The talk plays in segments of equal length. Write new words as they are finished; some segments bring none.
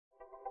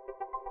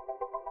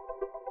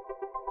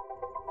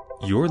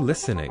You're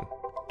listening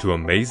to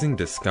Amazing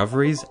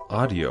Discoveries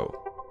Audio.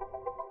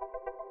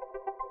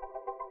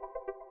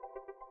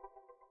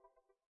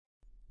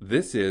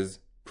 This is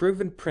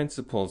Proven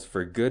Principles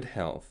for Good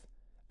Health,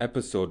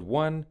 Episode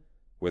 1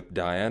 with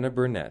Diane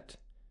Burnett.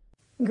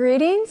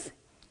 Greetings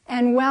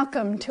and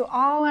welcome to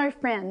all our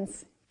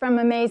friends from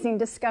Amazing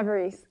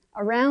Discoveries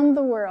around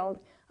the world.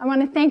 I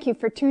want to thank you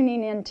for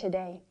tuning in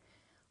today.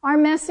 Our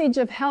message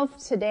of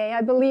health today,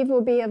 I believe,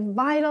 will be of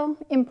vital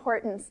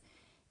importance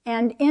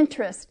and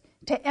interest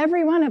to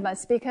every one of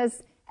us,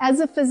 because as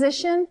a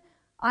physician,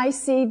 I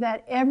see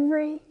that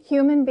every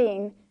human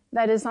being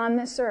that is on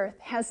this earth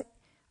has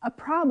a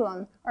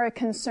problem or a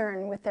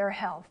concern with their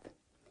health.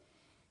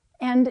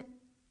 And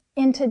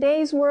in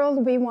today's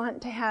world, we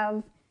want to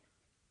have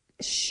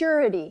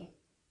surety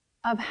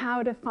of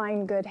how to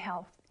find good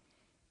health.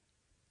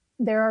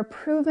 There are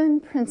proven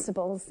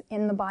principles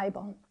in the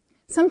Bible.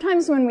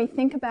 Sometimes when we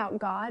think about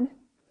God,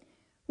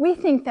 we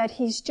think that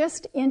He's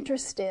just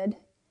interested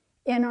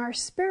in our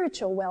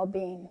spiritual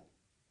well-being.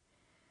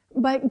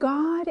 But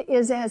God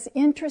is as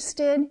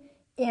interested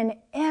in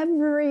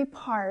every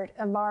part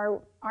of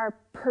our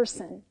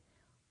person,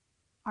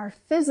 our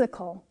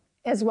physical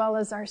as well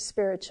as our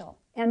spiritual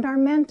and our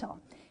mental.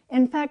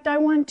 In fact, I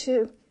want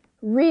to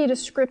read a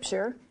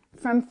scripture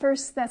from 1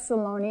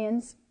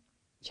 Thessalonians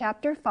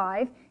chapter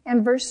 5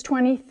 and verse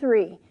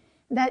 23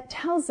 that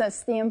tells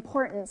us the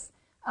importance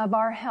of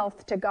our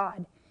health to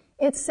God.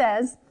 It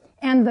says,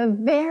 "And the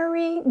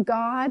very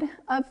God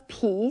of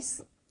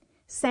peace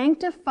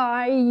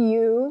sanctify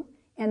you,"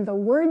 and the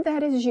word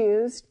that is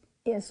used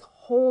is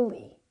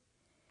holy.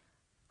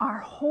 Our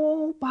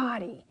whole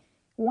body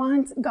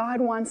God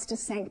wants to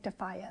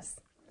sanctify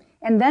us.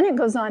 And then it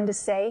goes on to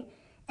say,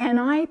 "And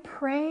I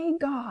pray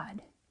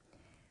God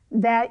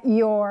that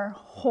your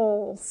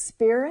whole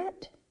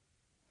spirit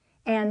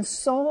and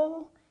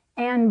soul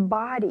and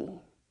body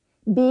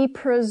be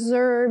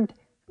preserved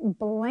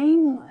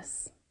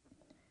blameless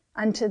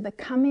unto the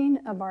coming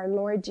of our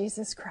Lord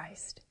Jesus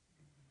Christ."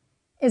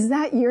 Is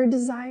that your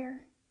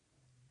desire?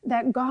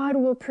 That God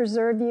will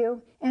preserve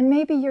you? And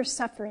maybe you're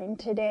suffering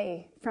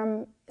today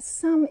from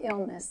some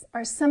illness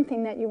or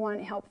something that you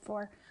want help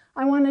for.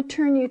 I want to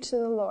turn you to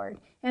the Lord.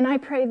 And I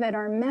pray that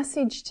our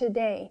message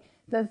today,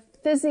 the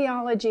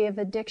physiology of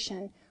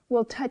addiction,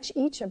 will touch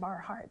each of our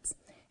hearts.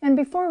 And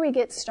before we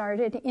get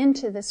started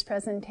into this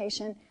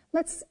presentation,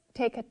 let's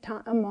take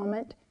a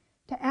moment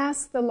to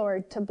ask the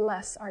Lord to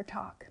bless our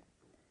talk.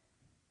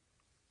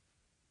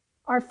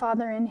 Our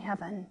Father in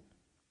heaven,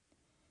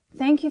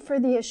 thank you for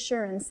the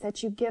assurance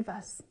that you give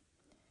us,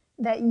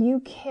 that you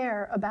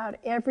care about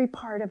every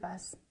part of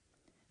us,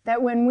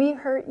 that when we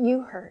hurt,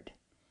 you hurt,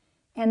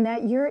 and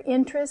that your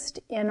interest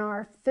in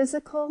our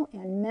physical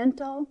and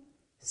mental,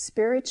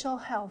 spiritual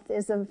health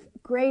is of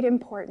great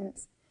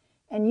importance,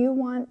 and you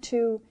want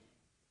to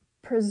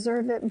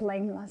preserve it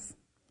blameless.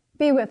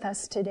 Be with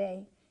us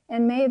today,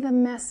 and may the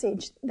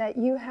message that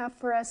you have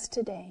for us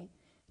today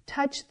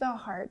touch the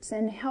hearts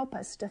and help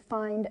us to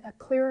find a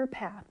clearer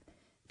path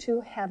to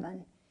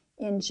heaven.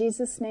 In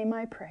Jesus' name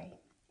I pray.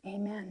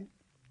 Amen.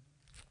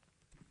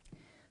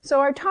 So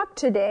our talk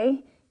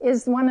today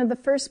is one of the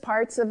first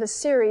parts of a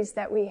series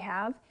that we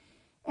have,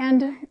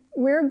 and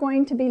we're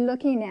going to be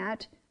looking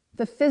at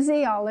the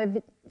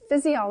physiology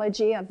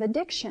of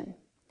addiction.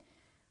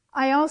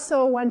 I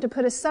also want to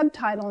put a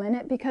subtitle in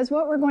it because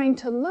what we're going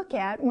to look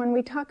at when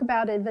we talk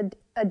about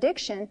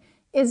addiction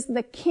is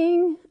the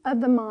king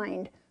of the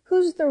mind.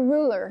 Who's the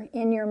ruler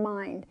in your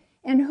mind?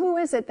 And who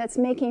is it that's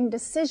making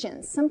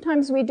decisions?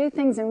 Sometimes we do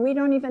things and we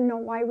don't even know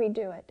why we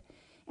do it.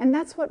 And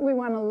that's what we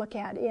want to look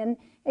at in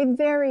a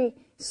very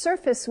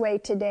surface way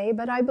today,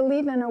 but I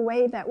believe in a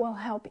way that will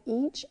help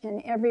each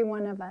and every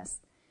one of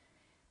us.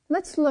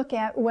 Let's look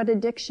at what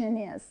addiction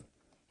is.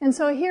 And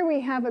so here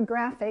we have a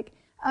graphic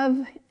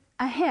of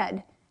a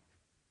head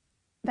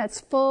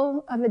that's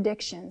full of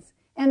addictions.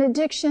 And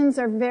addictions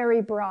are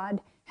very broad.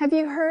 Have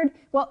you heard,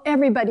 well,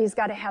 everybody's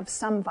got to have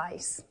some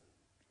vice?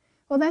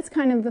 Well, that's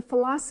kind of the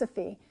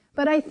philosophy.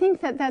 But I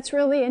think that that's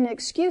really an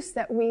excuse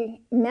that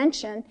we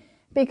mention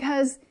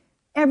because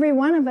every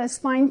one of us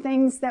find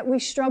things that we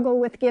struggle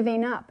with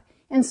giving up.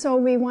 And so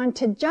we want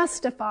to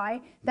justify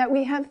that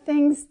we have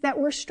things that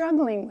we're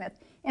struggling with.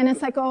 And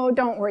it's like, oh,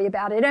 don't worry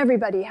about it.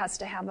 Everybody has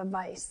to have a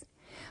vice.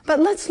 But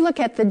let's look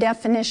at the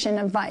definition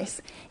of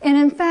vice. And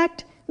in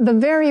fact, the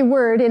very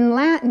word in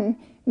Latin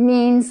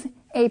means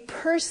a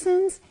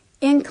person's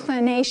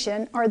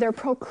inclination or their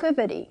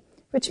proclivity,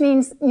 which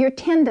means your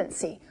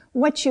tendency,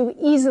 what you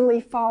easily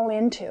fall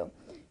into.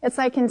 It's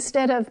like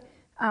instead of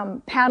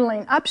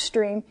paddling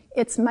upstream,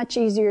 it's much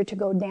easier to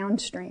go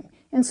downstream.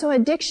 And so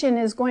addiction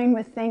is going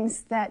with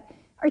things that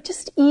are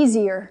just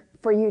easier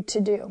for you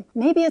to do.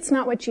 Maybe it's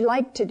not what you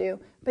like to do,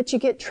 but you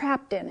get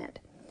trapped in it.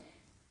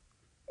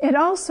 It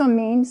also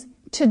means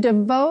to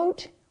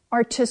devote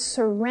or to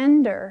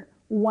surrender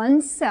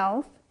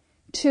oneself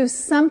to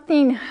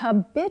something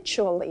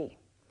habitually.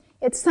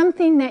 It's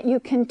something that you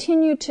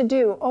continue to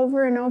do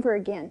over and over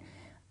again,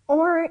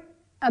 or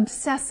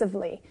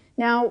obsessively.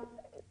 Now,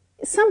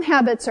 some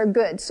habits are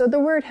good. So the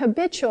word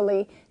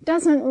habitually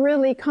doesn't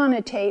really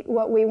connotate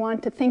what we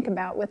want to think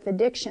about with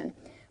addiction.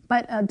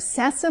 But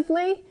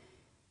obsessively,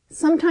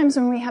 sometimes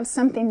when we have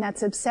something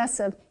that's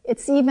obsessive,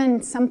 it's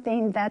even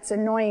something that's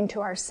annoying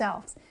to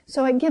ourselves.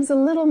 So it gives a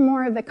little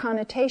more of the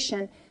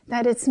connotation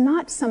that it's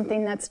not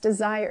something that's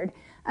desired.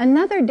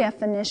 Another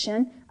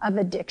definition of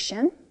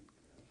addiction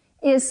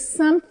is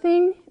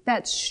something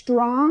that's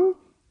strong,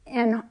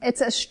 and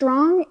it's a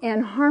strong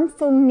and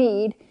harmful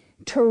need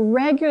to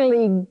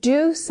regularly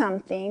do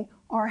something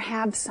or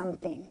have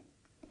something.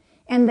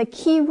 And the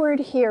key word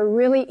here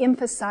really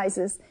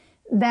emphasizes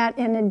that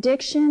an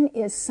addiction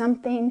is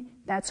something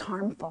that's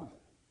harmful.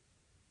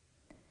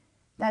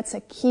 That's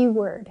a key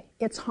word.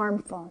 It's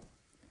harmful.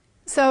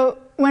 So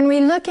when we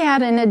look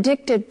at an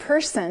addicted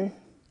person,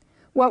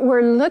 what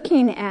we're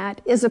looking at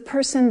is a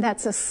person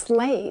that's a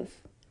slave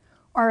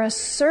or a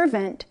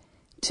servant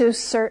to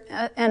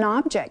an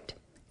object.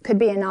 Could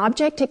be an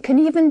object. It could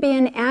even be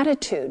an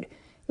attitude.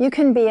 You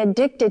can be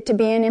addicted to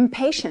being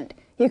impatient.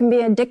 You can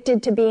be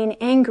addicted to being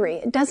angry.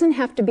 It doesn't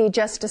have to be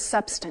just a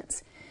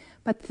substance.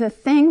 But the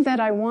thing that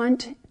I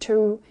want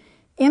to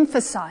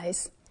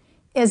emphasize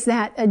is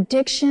that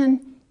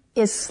addiction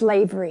is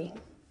slavery.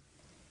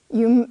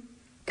 You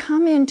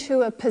come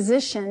into a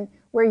position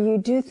where you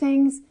do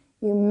things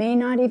you may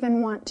not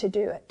even want to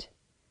do it,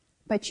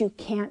 but you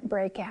can't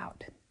break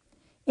out.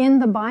 In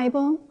the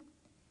Bible,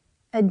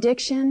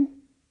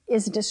 addiction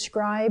is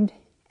described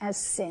as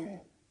sin.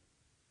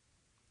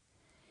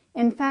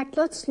 In fact,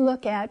 let's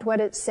look at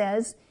what it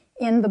says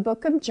in the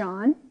book of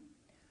John,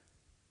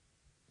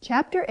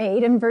 chapter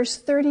 8 and verse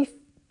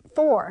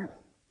 34.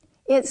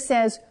 It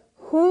says,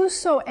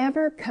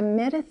 "Whosoever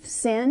committeth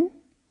sin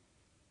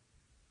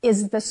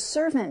is the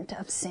servant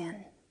of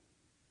sin."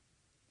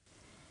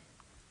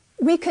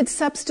 We could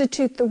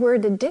substitute the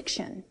word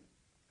addiction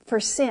for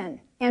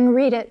sin and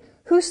read it,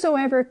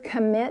 "Whosoever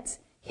commits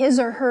his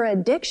or her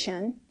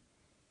addiction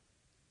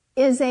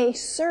is a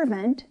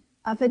servant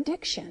of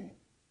addiction."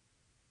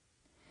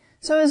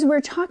 So as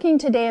we're talking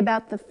today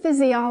about the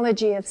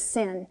physiology of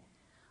sin,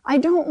 I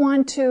don't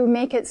want to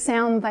make it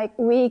sound like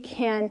we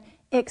can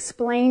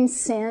explain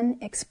sin,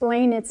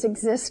 explain its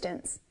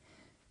existence,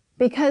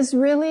 because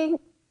really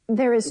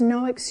there is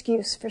no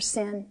excuse for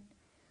sin.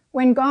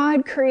 When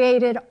God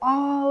created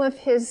all of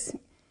His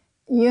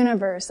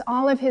universe,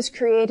 all of His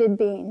created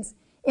beings,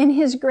 in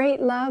His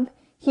great love,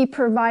 He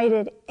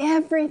provided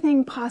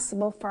everything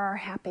possible for our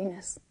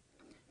happiness.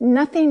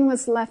 Nothing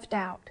was left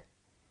out.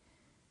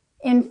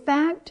 In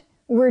fact,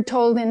 we're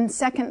told in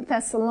 2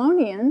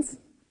 Thessalonians,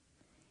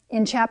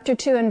 in chapter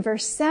 2 and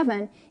verse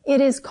 7, it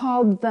is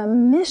called the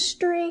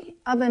mystery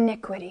of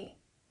iniquity.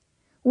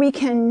 We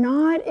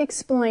cannot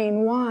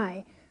explain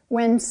why,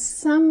 when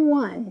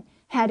someone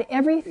had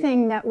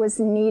everything that was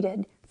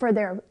needed for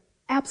their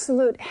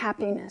absolute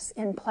happiness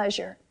and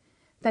pleasure,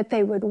 that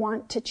they would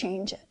want to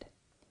change it.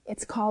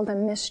 It's called a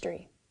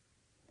mystery.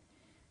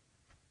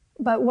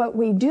 But what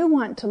we do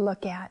want to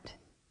look at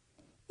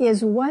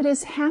is what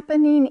is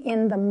happening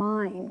in the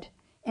mind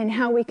and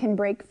how we can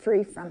break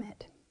free from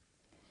it.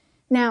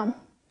 Now,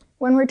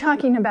 when we're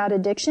talking about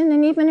addiction,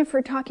 and even if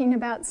we're talking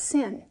about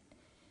sin,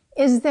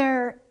 is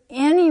there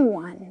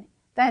anyone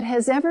that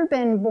has ever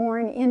been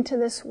born into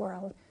this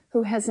world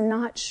who has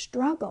not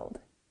struggled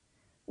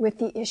with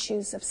the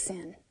issues of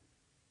sin?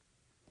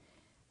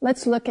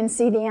 Let's look and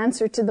see the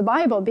answer to the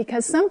Bible,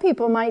 because some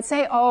people might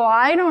say, "Oh,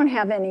 I don't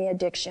have any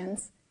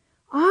addictions.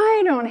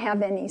 I don't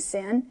have any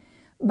sin."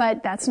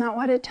 But that's not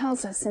what it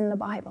tells us in the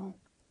Bible.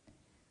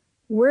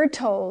 We're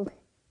told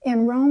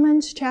in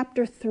Romans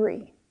chapter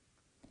 3,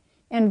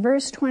 in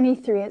verse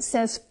 23, it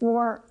says,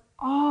 "For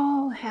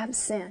all have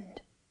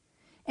sinned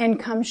and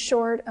come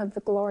short of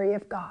the glory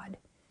of God."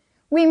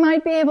 We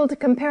might be able to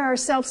compare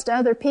ourselves to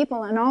other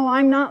people and, "Oh,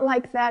 I'm not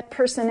like that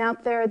person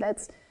out there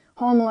that's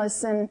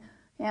homeless and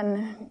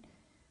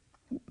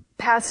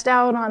passed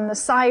out on the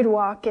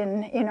sidewalk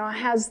and,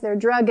 has their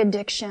drug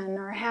addiction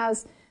or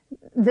has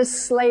this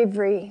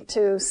slavery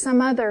to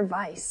some other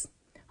vice.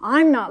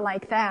 I'm not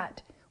like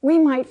that." We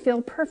might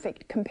feel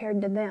perfect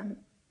compared to them.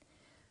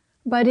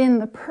 But in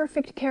the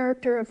perfect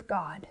character of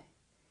God,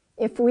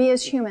 if we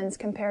as humans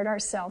compared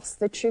ourselves,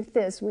 the truth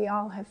is we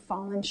all have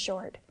fallen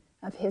short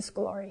of His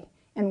glory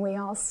and we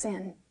all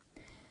sin.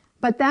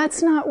 But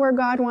that's not where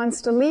God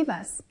wants to leave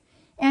us.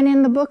 And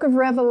in the book of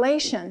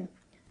Revelation,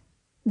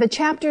 the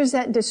chapters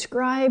that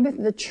describe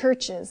the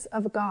churches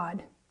of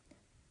God,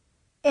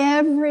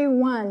 every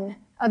one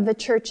of the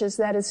churches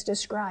that is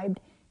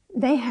described,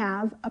 they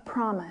have a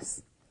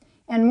promise.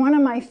 And one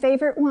of my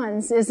favorite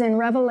ones is in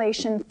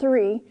Revelation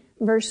 3,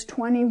 verse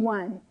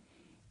 21.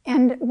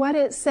 And what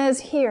it says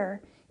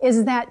here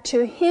is that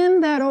to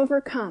him that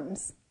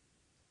overcomes,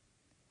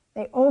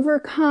 they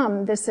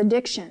overcome this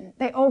addiction,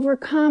 they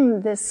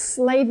overcome this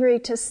slavery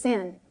to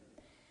sin.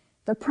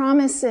 The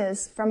promise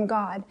is from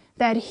God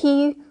that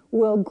He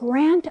will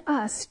grant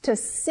us to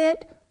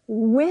sit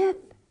with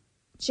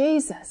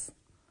Jesus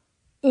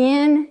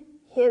in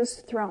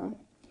His throne.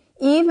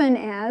 Even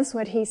as,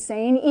 what He's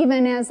saying,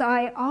 even as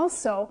I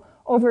also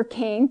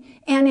overcame,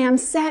 and am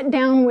sat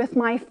down with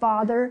my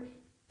Father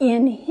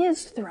in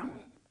his throne.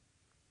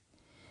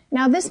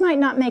 Now, this might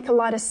not make a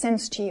lot of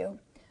sense to you,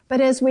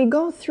 but as we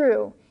go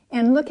through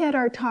and look at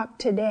our talk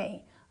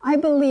today, I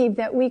believe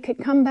that we could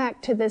come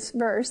back to this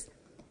verse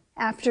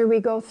after we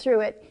go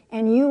through it,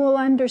 and you will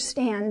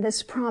understand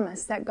this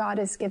promise that God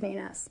is giving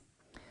us.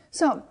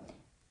 So,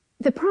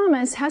 the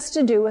promise has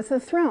to do with the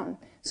throne.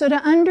 So to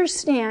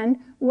understand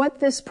what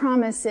this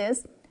promise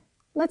is,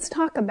 let's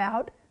talk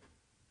about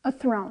a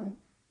throne.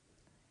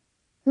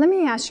 Let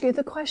me ask you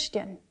the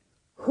question,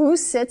 who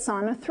sits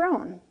on a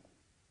throne?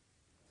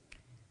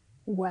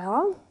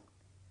 Well,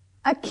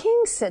 a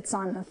king sits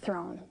on the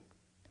throne.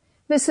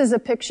 This is a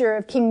picture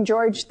of King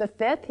George V.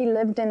 He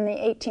lived in the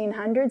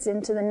 1800s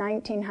into the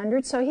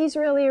 1900s, so he's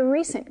really a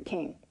recent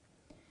king.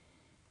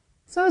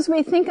 So as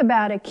we think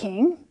about a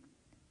king,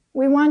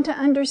 we want to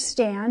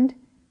understand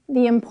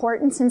the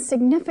importance and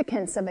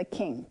significance of a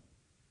king.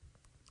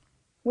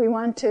 We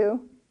want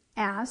to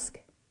ask,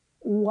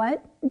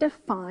 what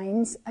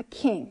defines a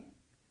king?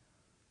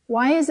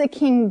 Why is a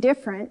king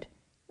different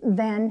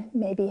than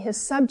maybe his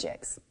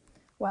subjects?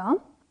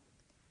 Well,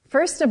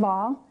 first of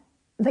all,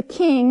 the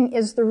king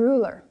is the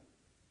ruler.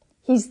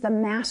 He's the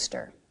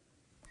master.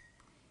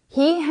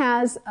 He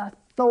has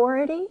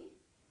authority.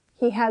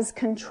 He has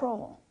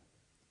control.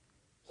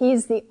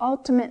 He's the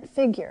ultimate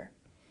figure.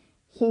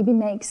 He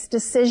makes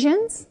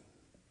decisions,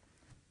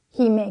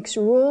 he makes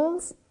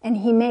rules, and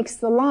he makes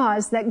the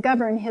laws that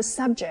govern his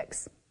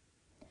subjects.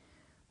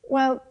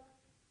 Well,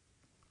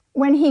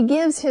 when he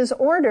gives his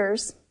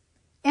orders,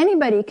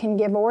 anybody can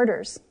give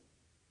orders.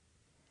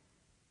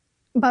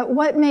 But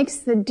what makes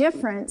the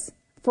difference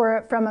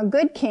from a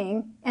good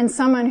king and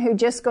someone who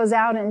just goes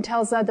out and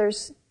tells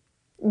others,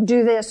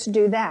 do this,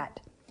 do that?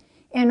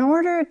 In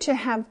order to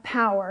have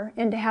power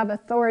and to have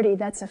authority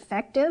that's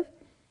effective,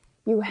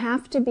 you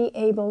have to be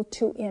able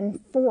to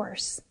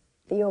enforce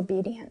the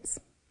obedience.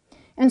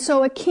 And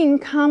so a king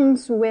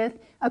comes with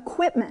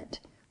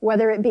equipment,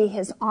 whether it be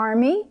his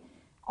army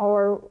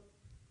or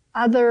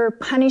other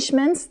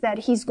punishments that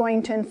he's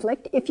going to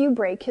inflict if you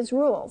break his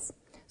rules.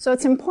 So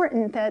it's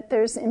important that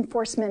there's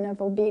enforcement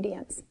of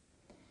obedience.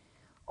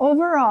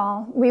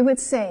 Overall, we would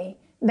say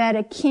that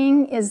a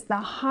king is the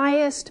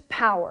highest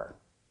power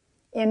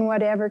in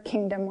whatever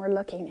kingdom we're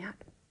looking at.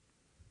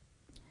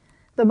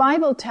 The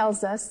Bible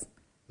tells us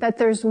that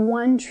there's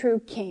one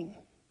true king.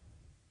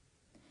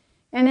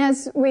 And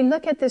as we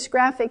look at this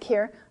graphic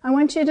here, I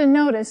want you to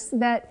notice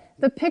that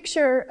the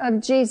picture of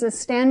Jesus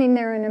standing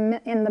there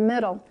in the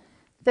middle,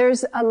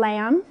 there's a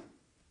lamb,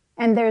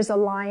 and there's a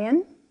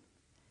lion,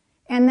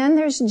 and then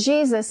there's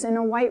Jesus in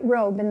a white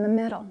robe in the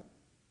middle.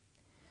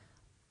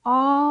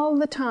 All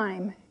the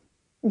time,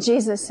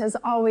 Jesus has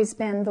always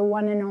been the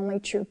one and only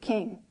true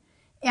king.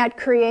 At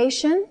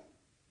creation,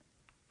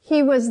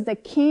 he was the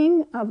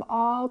king of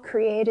all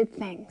created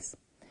things.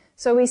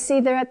 So we see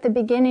there at the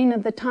beginning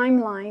of the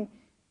timeline,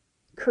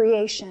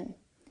 creation.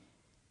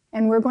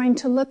 And we're going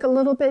to look a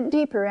little bit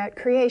deeper at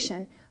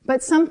creation.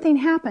 But something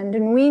happened,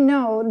 and we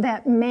know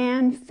that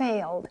man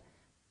failed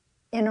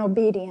in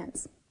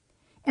obedience.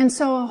 And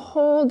so a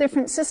whole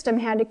different system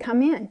had to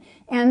come in.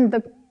 And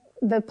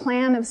the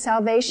plan of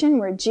salvation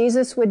where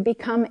Jesus would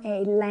become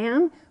a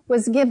lamb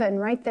was given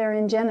right there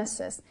in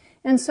Genesis.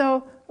 And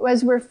so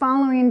as we're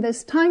following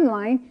this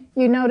timeline,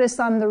 you notice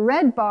on the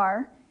red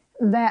bar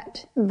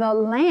that the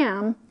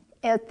lamb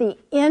at the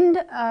end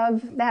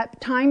of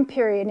that time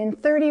period in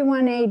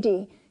 31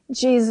 AD,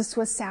 Jesus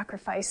was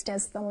sacrificed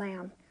as the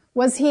lamb.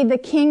 Was he the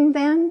king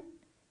then?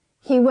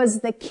 He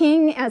was the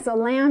king as a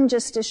lamb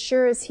just as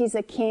sure as he's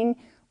a king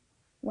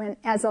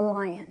as a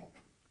lion.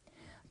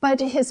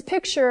 But his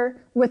picture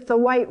with the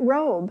white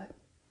robe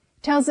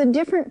tells a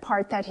different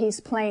part that he's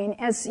playing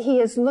as he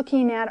is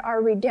looking at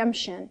our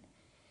redemption.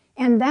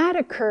 And that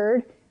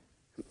occurred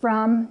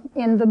from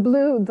in the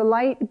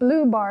light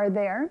blue bar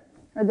there,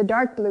 or the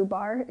dark blue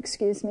bar,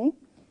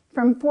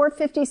 from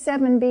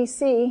 457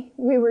 BC,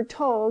 we were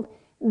told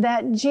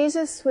that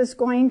Jesus was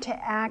going to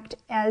act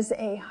as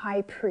a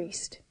high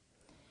priest.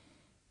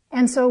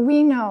 And so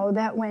we know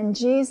that when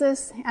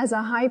Jesus, as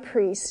a high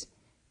priest,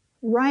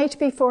 right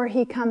before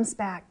he comes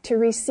back to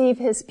receive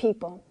his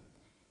people,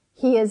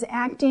 he is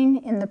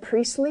acting in the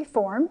priestly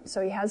form,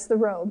 so he has the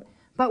robe,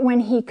 but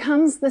when he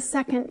comes the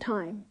second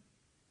time,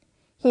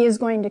 he is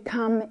going to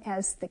come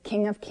as the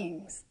King of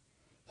Kings.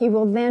 He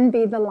will then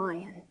be the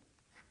lion.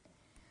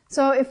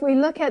 So if we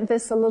look at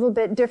this a little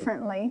bit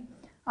differently,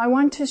 I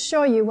want to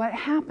show you what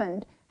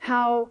happened,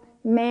 how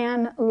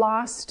man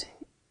lost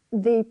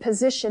the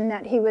position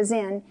that he was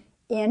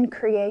in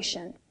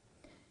creation.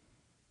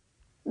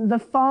 The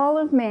fall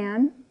of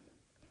man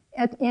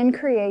in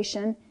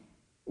creation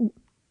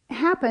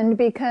happened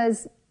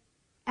because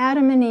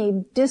Adam and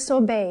Eve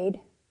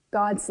disobeyed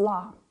God's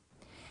law.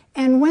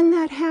 And when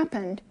that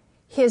happened,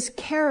 his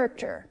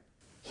character,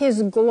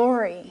 his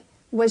glory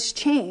was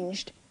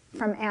changed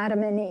from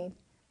Adam and Eve.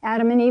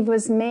 Adam and Eve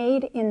was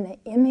made in the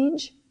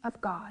image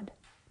of God.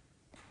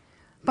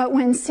 But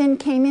when sin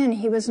came in,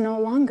 he was no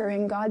longer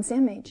in God's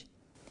image.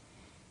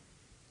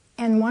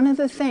 And one of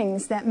the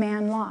things that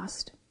man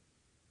lost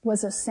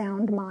was a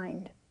sound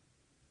mind.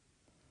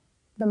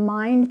 The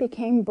mind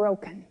became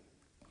broken.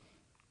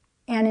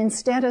 And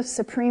instead of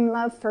supreme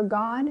love for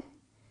God,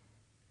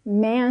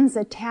 man's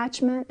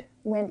attachment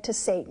went to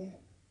Satan.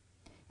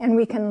 And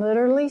we can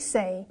literally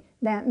say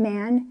that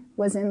man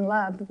was in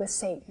love with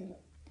Satan.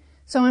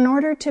 So in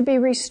order to be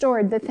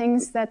restored, the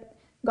things that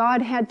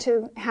God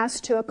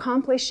has to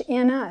accomplish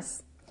in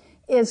us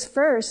is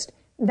first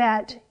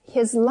that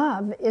his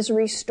love is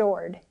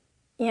restored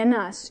in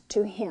us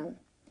to him.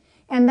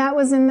 And that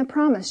was in the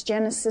promise,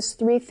 Genesis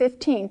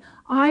 3:15.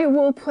 I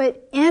will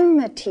put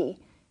enmity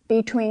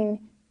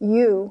between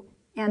you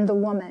and the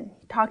woman,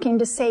 talking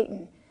to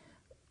Satan.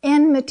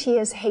 Enmity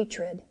is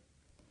hatred.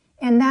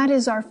 And that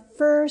is our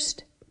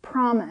first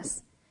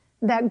promise,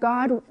 that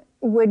God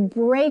would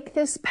break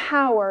this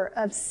power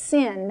of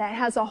sin that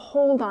has a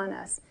hold on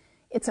us.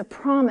 It's a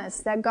promise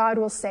that God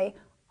will say,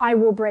 I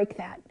will break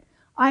that.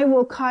 I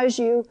will cause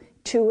you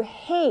to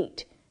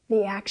hate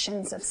the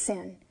actions of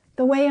sin,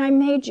 the way I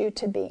made you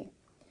to be.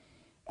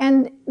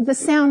 And the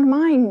sound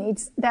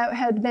mind that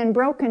had been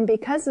broken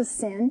because of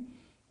sin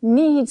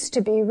needs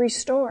to be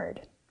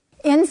restored.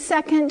 In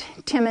 2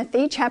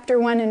 Timothy chapter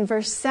 1 and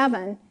verse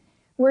 7,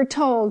 we're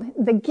told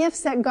the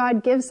gifts that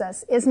God gives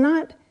us is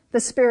not the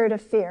spirit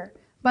of fear,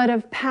 but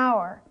of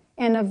power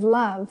and of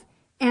love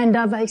and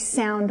of a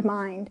sound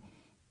mind.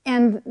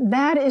 And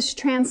that is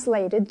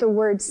translated, the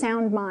word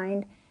sound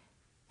mind,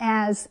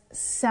 as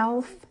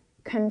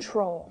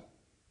self-control.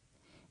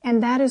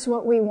 And that is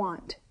what we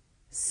want,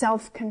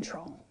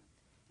 self-control.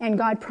 And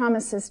God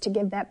promises to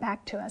give that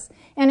back to us.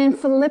 And in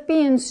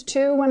Philippians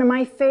 2, one of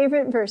my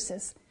favorite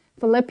verses,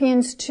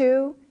 Philippians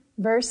 2,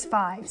 verse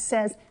 5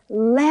 says,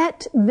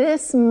 let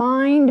this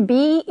mind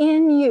be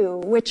in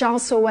you, which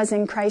also was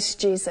in Christ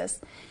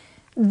Jesus.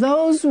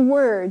 Those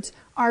words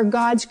are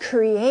God's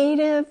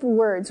creative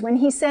words. When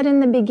he said in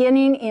the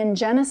beginning in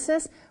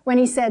Genesis, when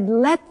he said,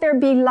 let there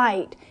be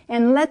light,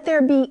 and let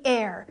there be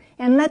air,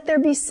 and let there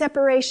be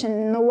separation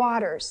in the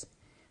waters,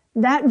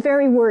 that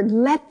very word,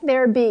 let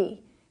there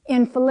be,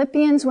 in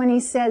Philippians when he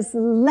says,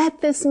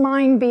 let this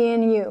mind be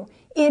in you,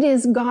 it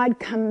is God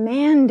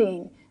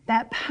commanding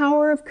that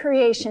power of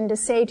creation to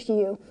say to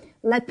you,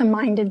 let the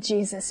mind of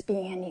Jesus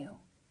be in you.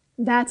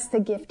 That's the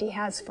gift he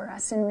has for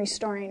us in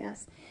restoring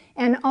us.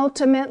 And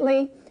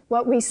ultimately,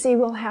 what we see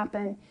will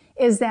happen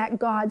is that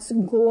God's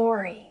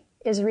glory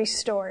is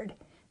restored,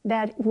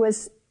 that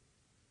was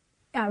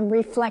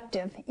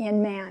reflective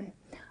in man.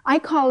 I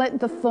call it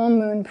the full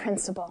moon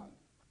principle.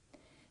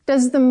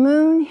 Does the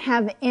moon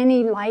have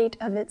any light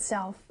of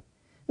itself?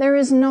 There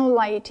is no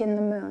light in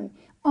the moon,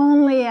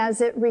 only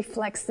as it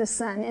reflects the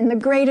sun. And the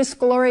greatest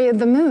glory of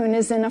the moon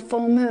is in a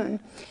full moon.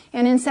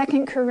 And in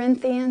 2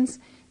 Corinthians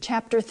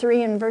chapter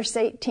 3 and verse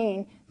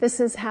 18, this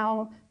is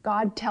how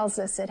God tells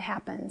us it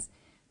happens.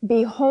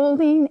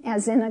 Beholding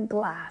as in a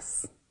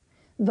glass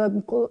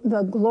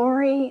the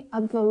glory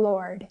of the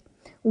Lord,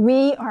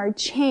 we are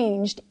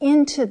changed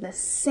into the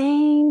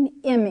same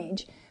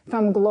image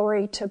from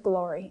glory to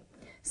glory.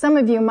 Some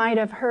of you might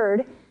have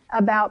heard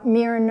about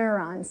mirror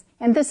neurons,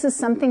 and this is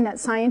something that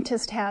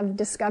scientists have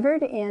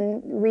discovered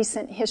in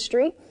recent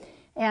history,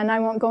 and I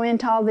won't go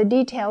into all the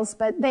details,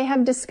 but they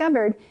have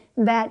discovered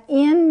that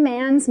in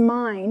man's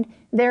mind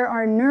there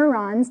are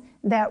neurons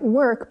that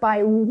work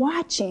by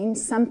watching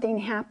something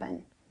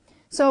happen.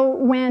 So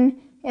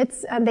when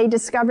they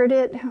discovered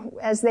it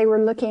as they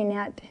were looking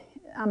at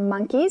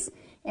monkeys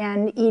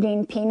and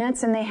eating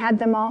peanuts, and they had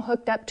them all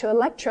hooked up to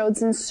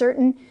electrodes, and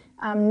certain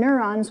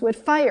neurons would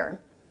fire.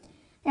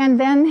 And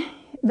then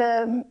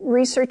the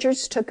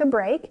researchers took a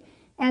break,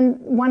 and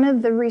one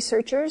of the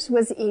researchers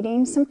was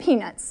eating some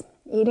peanuts,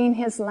 eating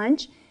his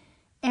lunch,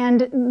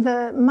 and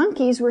the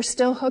monkeys were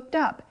still hooked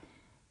up.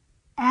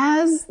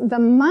 As the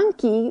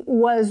monkey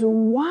was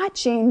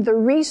watching the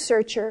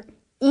researcher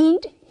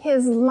eat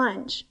his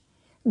lunch,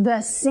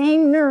 the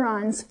same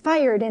neurons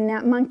fired in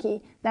that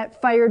monkey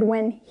that fired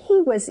when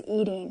he was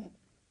eating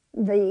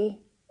the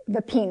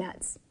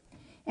peanuts.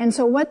 And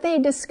so what they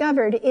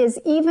discovered is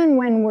even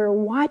when we're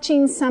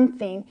watching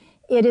something,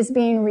 it is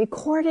being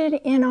recorded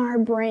in our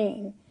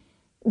brain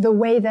the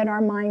way that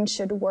our mind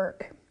should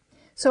work.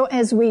 So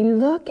as we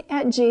look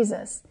at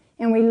Jesus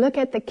and we look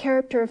at the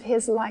character of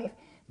his life,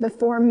 the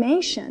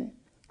formation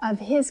of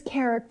his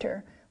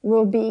character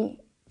will be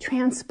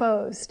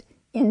transposed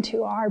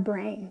into our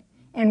brain,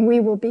 and we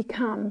will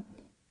become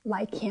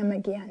like him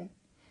again.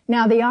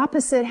 Now the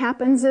opposite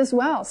happens as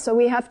well, so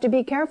we have to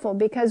be careful,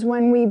 because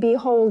when we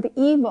behold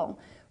evil,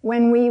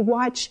 when we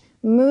watch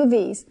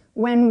movies,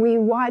 when we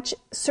watch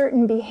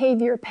certain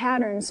behavior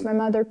patterns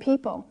from other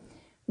people,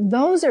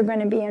 those are going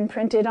to be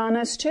imprinted on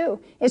us too.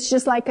 It's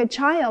just like a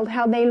child,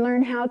 how they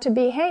learn how to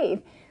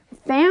behave.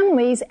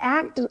 Families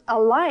act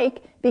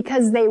alike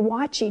because they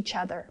watch each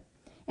other,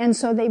 and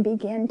so they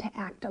begin to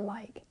act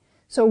alike.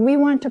 So we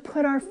want to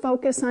put our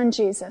focus on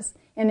Jesus,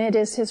 and it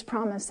is his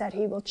promise that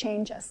he will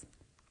change us.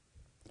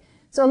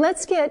 So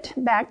let's get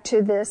back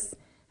to this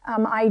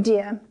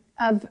idea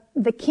of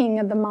the king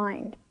of the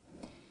mind.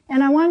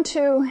 And I want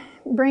to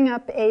bring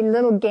up a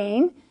little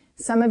game.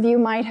 Some of you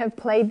might have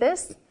played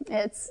this.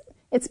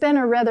 It's been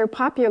a rather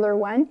popular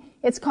one.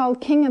 It's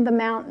called King of the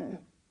Mountain.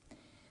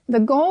 The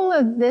goal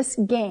of this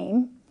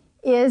game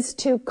is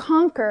to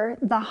conquer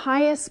the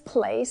highest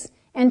place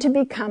and to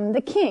become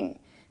the king.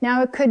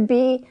 Now, it could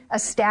be a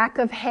stack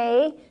of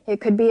hay,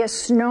 it could be a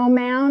snow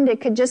mound, it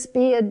could just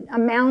be a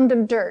mound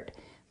of dirt.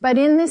 But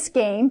in this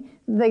game,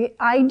 the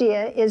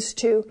idea is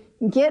to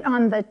get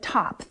on the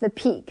top, the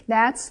peak.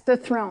 That's the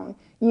throne.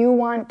 You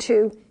want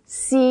to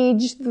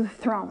siege the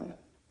throne.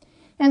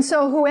 And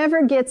so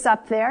whoever gets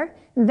up there,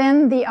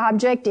 then the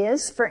object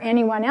is, for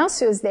anyone else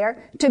who's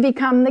there, to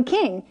become the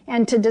king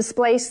and to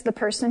displace the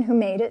person who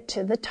made it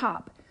to the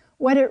top.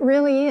 What it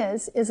really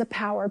is a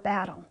power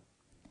battle.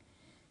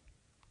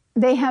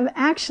 They have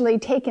actually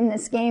taken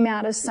this game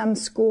out of some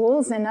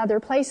schools and other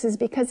places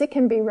because it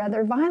can be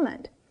rather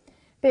violent.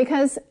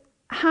 Because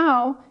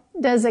how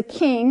does a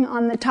king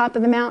on the top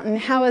of the mountain,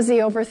 how is he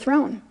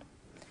overthrown?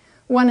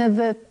 One of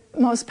the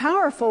most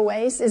powerful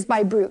ways is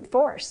by brute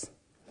force.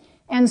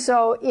 And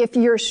so if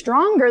you're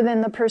stronger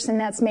than the person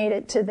that's made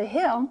it to the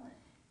hill,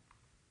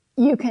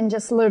 you can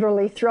just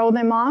literally throw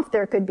them off.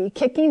 There could be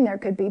kicking, there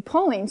could be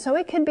pulling, so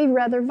it could be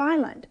rather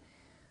violent.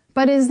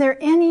 But is there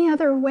any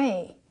other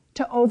way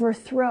to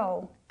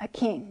overthrow a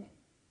king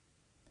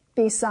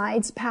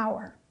besides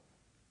power?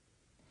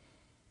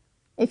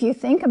 If you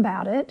think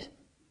about it,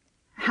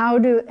 how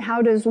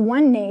does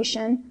one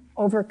nation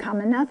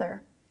overcome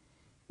another?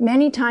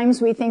 Many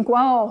times we think,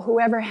 well,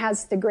 whoever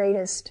has the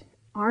greatest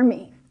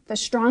army, the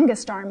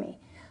strongest army.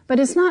 But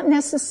it's not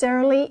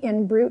necessarily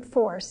in brute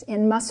force,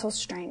 in muscle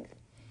strength.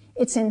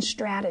 It's in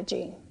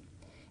strategy.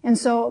 And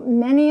so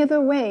many of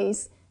the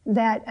ways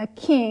that a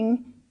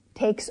king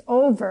takes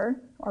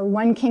over, or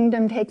one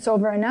kingdom takes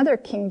over another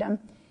kingdom,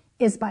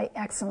 is by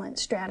excellent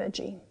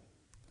strategy.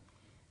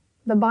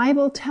 The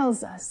Bible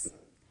tells us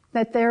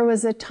that there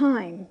was a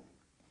time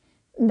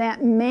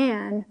that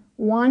man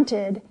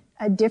wanted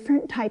a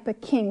different type of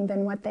king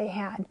than what they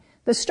had.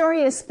 The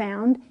story is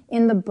found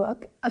in the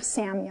book of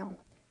Samuel,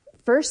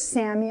 1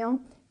 Samuel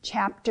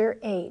chapter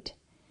 8.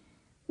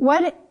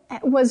 What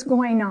was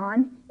going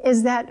on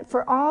is that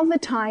for all the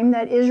time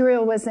that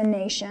Israel was a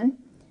nation,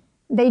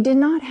 they did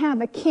not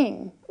have a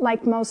king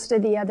like most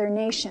of the other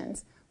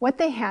nations. What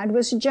they had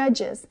was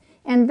judges,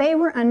 and they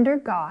were under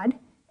God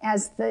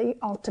as the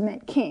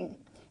ultimate king.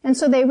 And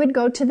so they would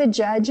go to the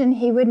judge, and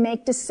he would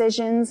make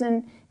decisions,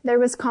 and there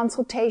was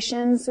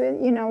consultations,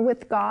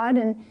 with God,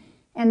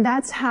 and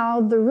that's how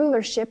the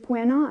rulership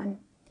went on.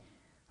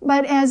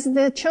 But as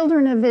the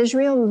children of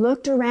Israel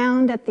looked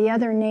around at the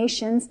other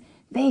nations,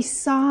 they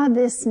saw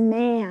this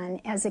man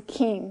as a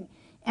king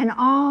and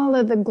all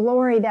of the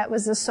glory that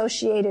was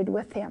associated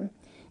with him.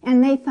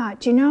 And they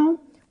thought,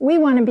 we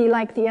want to be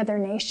like the other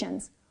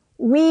nations.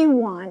 We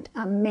want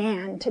a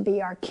man to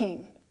be our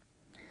king.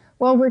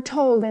 Well, we're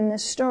told in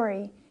this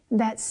story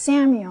that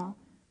Samuel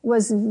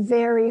was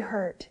very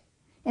hurt.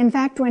 In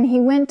fact, when he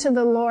went to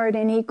the Lord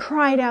and he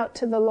cried out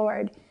to the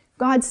Lord,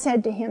 God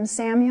said to him,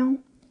 Samuel,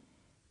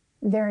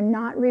 they're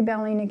not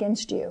rebelling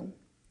against you.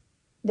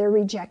 They're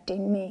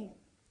rejecting me.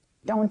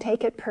 Don't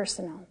take it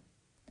personal.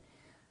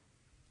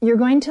 You're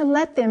going to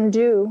let them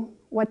do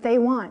what they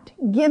want.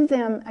 Give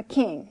them a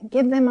king.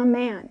 Give them a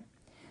man.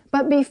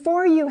 But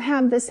before you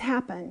have this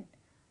happen,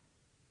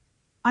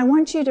 I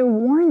want you to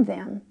warn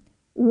them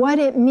what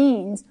it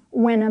means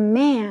when a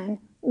man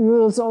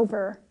rules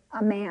over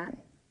a man.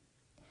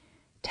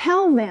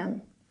 Tell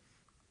them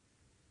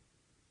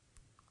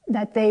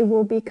that they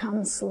will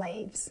become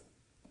slaves.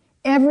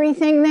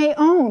 Everything they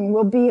own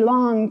will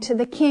belong to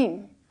the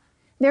king.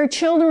 Their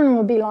children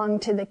will belong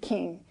to the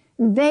king.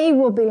 They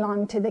will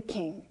belong to the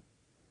king.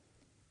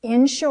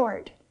 In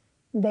short,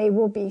 they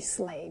will be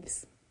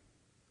slaves.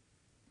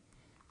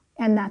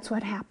 And that's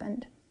what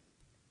happened.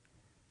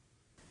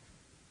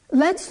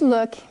 Let's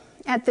look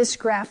at this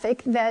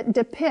graphic that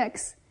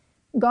depicts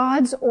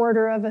God's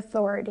order of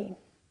authority.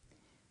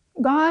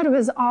 God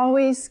was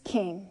always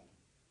king.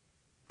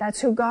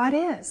 That's who God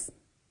is.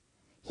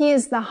 He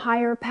is the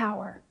higher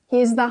power.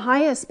 He is the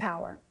highest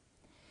power.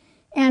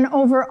 And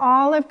over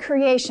all of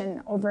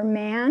creation, over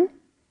man,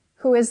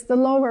 who is the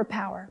lower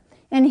power.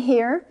 And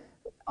here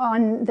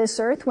on this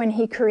earth, when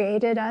he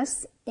created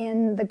us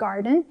in the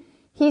garden,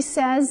 he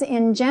says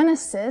in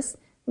Genesis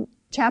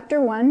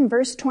chapter 1,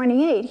 verse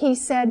 28, he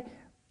said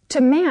to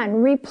man,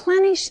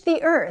 replenish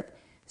the earth,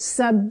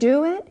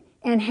 subdue it,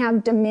 and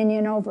have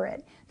dominion over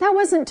it. That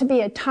wasn't to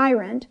be a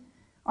tyrant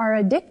or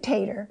a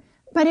dictator,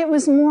 but it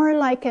was more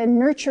like a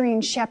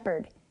nurturing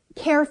shepherd.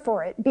 Care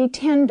for it, be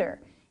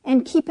tender,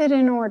 and keep it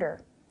in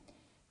order.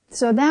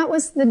 So that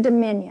was the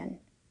dominion.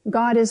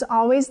 God is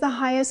always the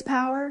highest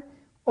power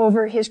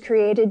over his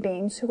created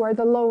beings, who are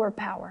the lower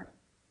power.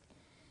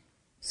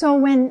 So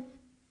when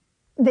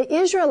the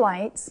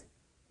Israelites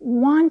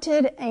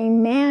wanted a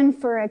man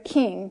for a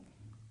king,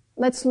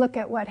 let's look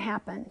at what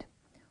happened.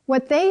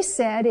 What they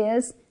said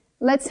is,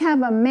 let's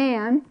have a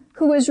man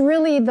who is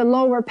really the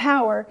lower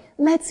power.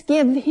 Let's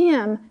give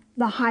him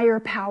the higher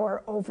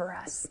power over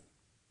us.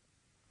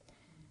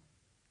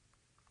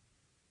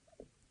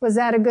 Was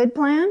that a good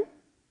plan?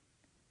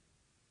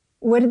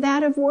 Would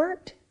that have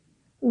worked?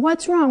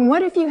 What's wrong?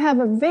 What if you have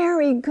a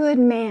very good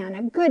man,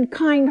 a good,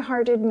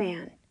 kind-hearted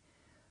man?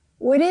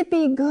 Would it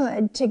be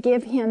good to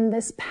give him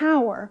this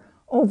power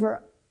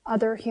over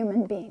other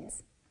human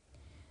beings?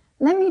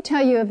 Let me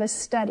tell you of a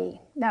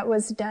study that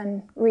was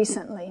done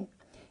recently.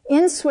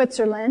 In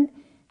Switzerland,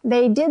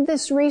 they did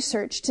this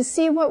research to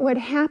see what would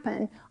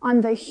happen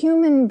on the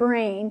human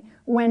brain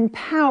when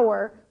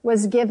power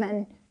was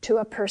given to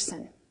a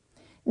person.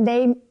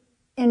 They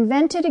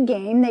invented a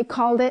game, they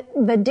called it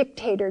the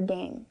dictator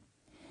game.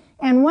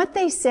 And what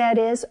they said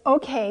is,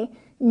 okay,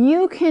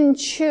 you can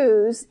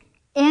choose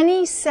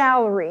any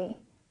salary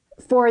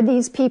for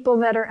these people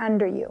that are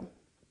under you.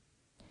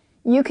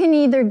 You can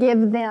either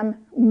give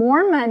them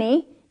more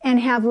money and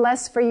have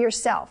less for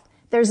yourself.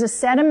 There's a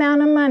set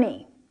amount of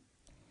money.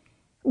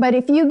 But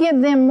if you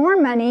give them more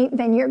money,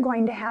 then you're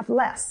going to have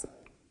less.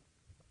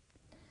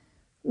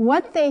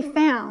 What they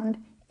found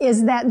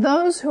is that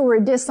those who were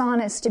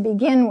dishonest to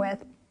begin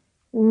with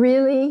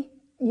really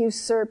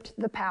usurped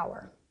the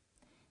power.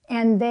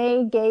 And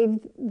they gave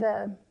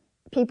the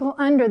people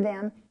under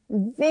them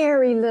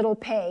very little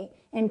pay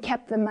and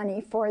kept the money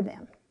for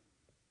them,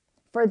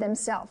 for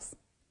themselves.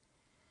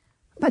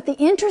 But the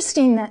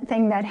interesting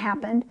thing that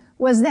happened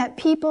was that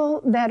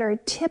people that are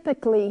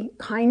typically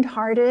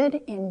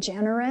kind-hearted and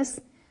generous,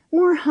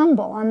 more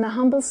humble, on the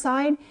humble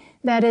side,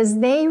 that as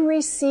they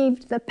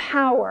received the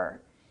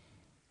power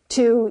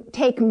to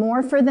take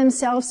more for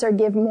themselves or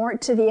give more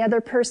to the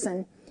other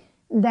person,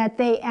 that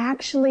they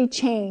actually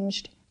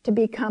changed to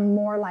become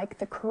more like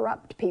the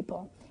corrupt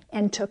people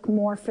and took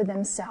more for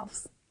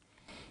themselves.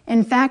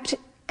 In fact,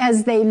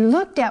 as they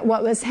looked at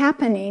what was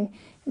happening,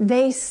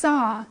 they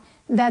saw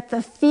that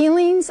the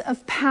feelings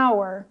of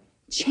power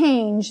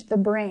change the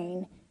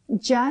brain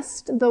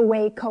just the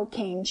way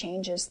cocaine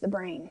changes the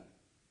brain.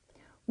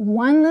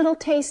 One little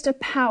taste of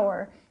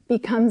power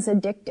becomes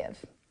addictive.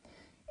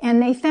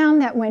 And they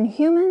found that when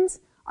humans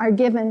are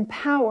given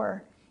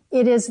power,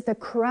 it is the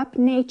corrupt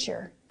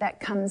nature that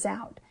comes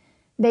out.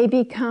 They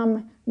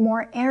become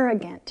more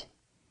arrogant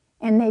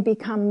and they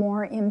become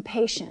more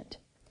impatient.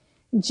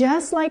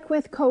 Just like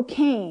with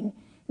cocaine,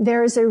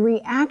 there's a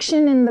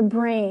reaction in the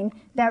brain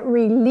that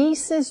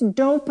releases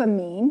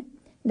dopamine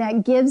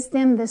that gives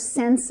them the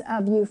sense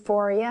of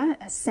euphoria,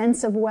 a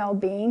sense of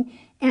well-being,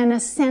 and a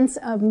sense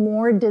of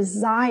more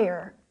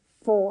desire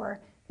for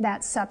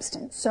that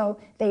substance. So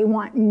they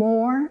want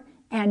more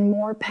and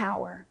more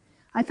power.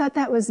 I thought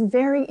that was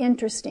very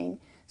interesting.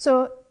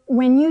 So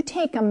when you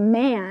take a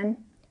man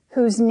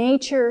whose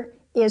nature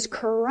is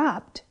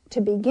corrupt to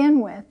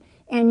begin with,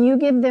 and you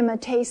give them a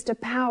taste of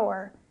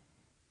power,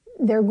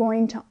 they're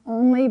going to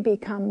only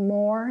become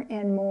more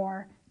and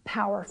more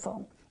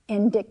powerful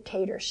in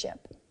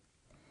dictatorship.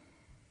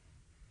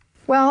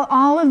 Well,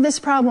 all of this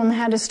problem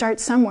had to start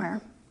somewhere.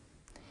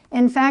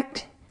 In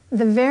fact,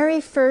 the very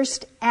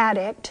first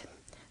addict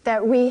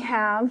that we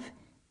have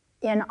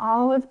in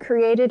all of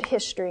created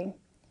history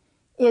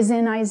is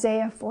in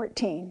Isaiah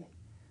 14.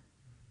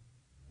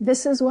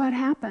 This is what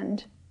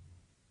happened,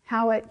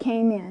 how it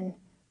came in.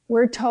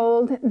 We're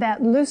told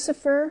that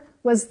Lucifer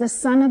was the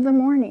son of the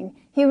morning.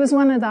 He was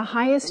one of the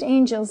highest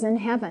angels in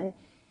heaven,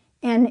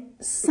 and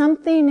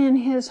something in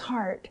his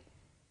heart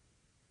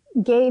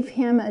gave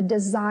him a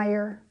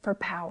desire for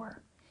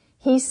power.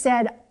 He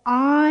said,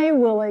 I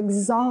will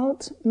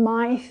exalt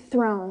my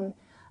throne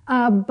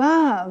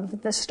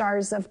above the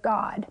stars of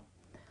God.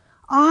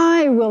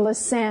 I will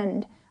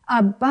ascend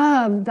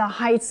above the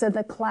heights of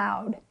the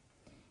cloud.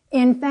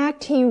 In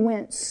fact, he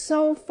went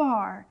so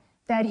far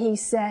that he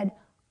said,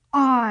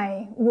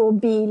 I will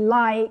be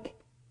like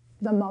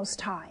the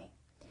Most High.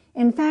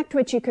 In fact,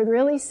 what you could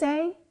really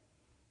say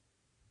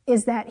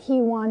is that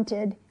he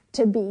wanted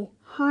to be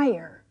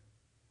higher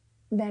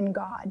than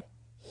God.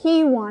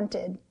 He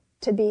wanted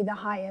to be the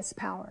highest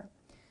power.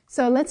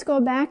 So let's go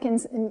back and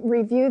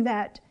review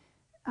that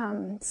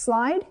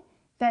slide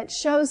that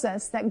shows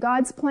us that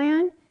God's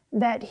plan,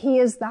 that he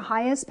is the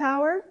highest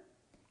power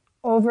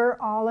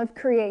over all of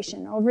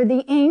creation, over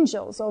the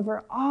angels,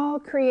 over all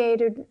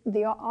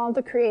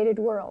the created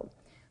world.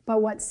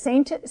 But what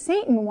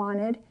Satan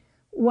wanted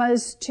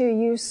was to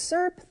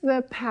usurp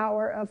the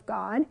power of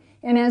God.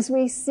 And as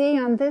we see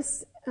on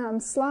this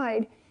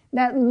slide,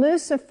 that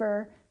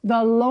Lucifer,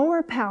 the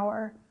lower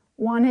power,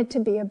 wanted to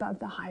be above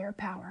the higher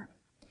power.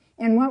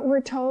 And what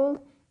we're told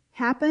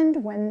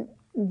happened when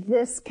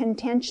this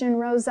contention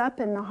rose up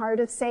in the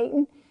heart of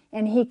Satan,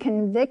 and he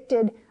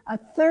convicted a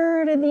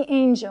third of the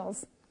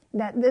angels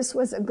that this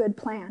was a good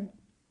plan.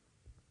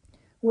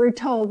 We're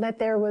told that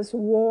there was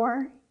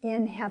war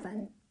in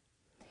heaven.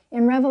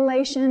 In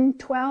Revelation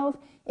 12,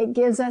 it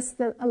gives us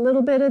a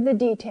little bit of the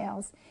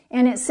details.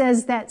 And it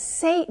says that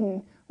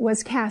Satan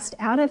was cast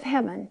out of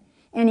heaven,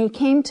 and he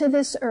came to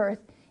this earth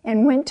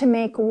and went to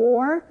make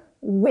war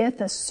with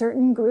a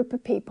certain group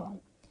of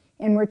people.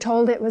 And we're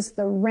told it was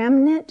the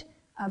remnant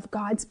of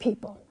God's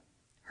people,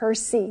 her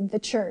seed, the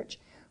church,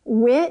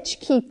 which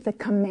keep the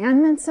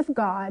commandments of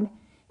God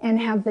and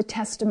have the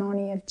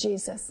testimony of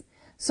Jesus.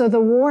 So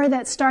the war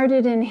that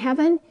started in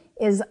heaven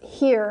is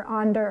here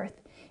on earth.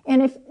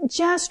 And if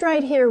just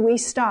right here we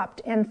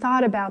stopped and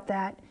thought about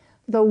that,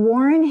 the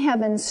war in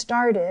heaven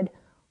started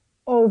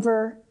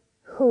over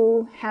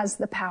who has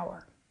the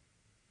power.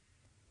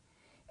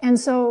 And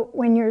so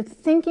when you're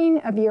thinking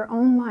of your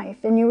own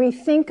life and you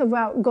rethink of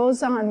what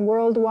goes on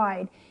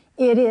worldwide,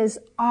 it is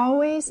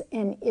always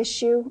an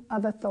issue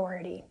of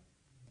authority,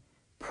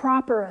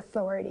 proper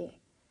authority.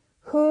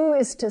 Who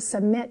is to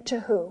submit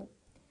to who?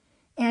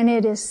 And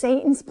it is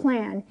Satan's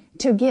plan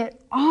to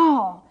get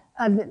all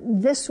of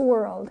this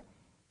world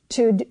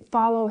to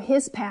follow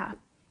his path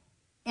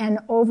and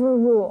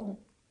overrule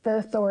the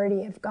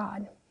authority of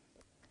God.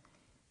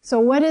 So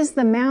what is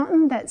the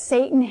mountain that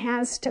Satan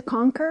has to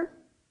conquer?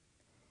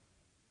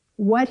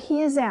 What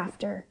he is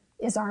after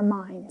is our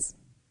minds,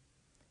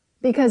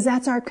 because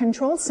that's our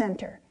control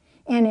center.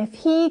 And if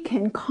he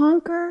can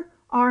conquer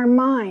our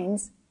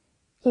minds,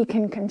 he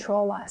can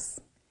control us.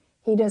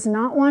 He does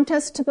not want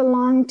us to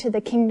belong to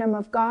the kingdom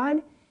of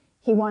God.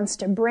 He wants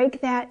to break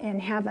that and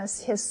have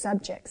us his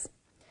subjects.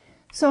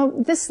 So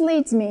this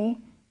leads me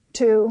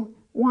to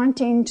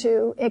wanting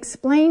to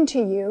explain to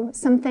you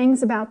some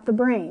things about the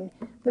brain.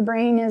 The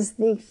brain is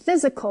the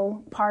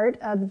physical part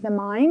of the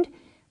mind,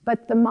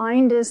 but the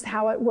mind is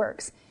how it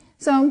works.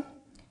 So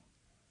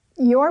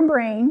your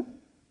brain,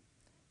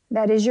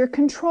 that is your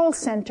control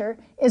center,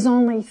 is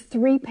only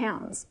 3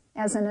 pounds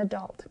as an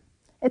adult.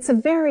 It's a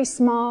very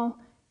small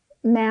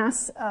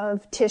mass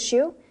of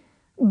tissue,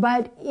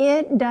 but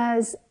it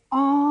does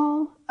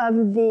all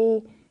of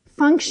the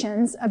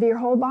functions of your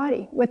whole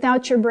body.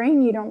 Without your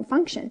brain, you don't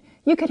function.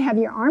 You could have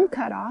your arm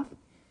cut off.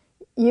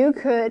 You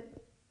could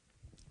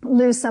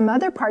lose some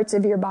other parts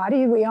of your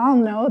body. We all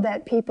know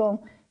that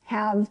people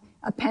have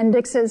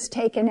appendixes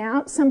taken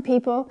out. Some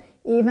people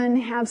even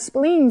have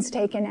spleens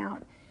taken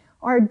out,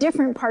 or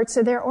different parts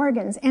of their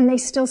organs, and they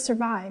still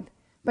survive.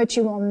 But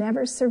you will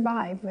never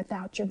survive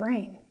without your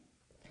brain.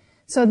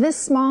 So this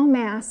small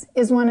mass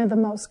is one of the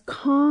most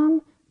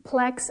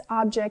complex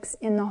objects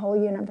in the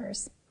whole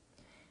universe.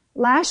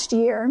 Last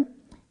year,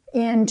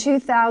 in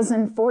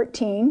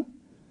 2014,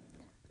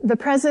 the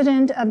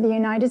President of the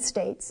United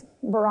States,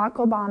 Barack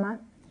Obama,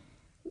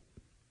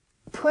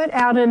 put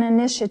out an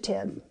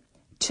initiative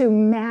to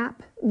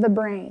map the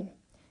brain.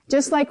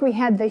 Just like we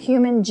had the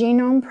Human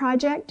Genome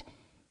Project,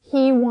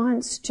 he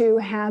wants to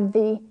have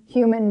the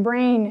Human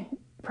Brain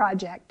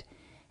Project.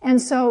 And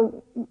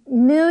so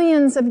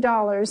millions of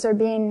dollars are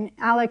being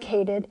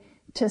allocated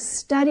to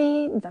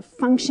study the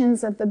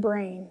functions of the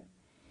brain.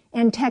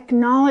 And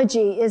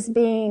technology is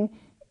being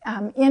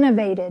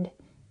innovated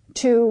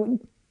to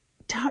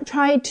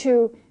try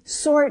to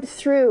sort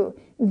through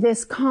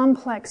this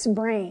complex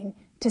brain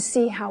to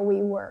see how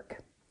we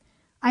work.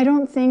 I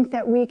don't think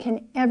that we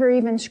can ever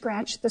even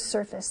scratch the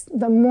surface.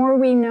 The more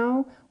we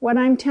know, what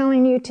I'm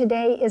telling you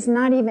today is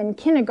not even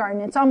kindergarten.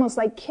 It's almost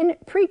like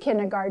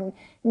pre-kindergarten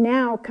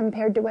now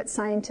compared to what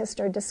scientists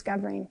are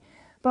discovering.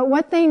 But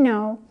what they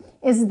know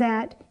is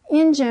that,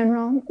 in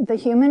general, the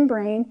human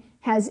brain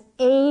has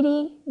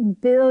 80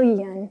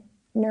 billion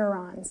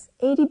neurons,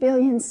 80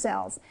 billion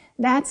cells.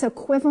 That's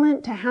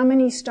equivalent to how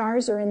many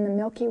stars are in the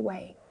Milky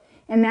Way.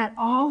 And that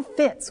all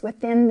fits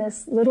within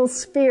this little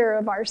sphere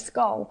of our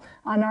skull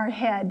on our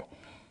head.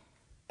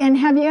 And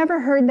have you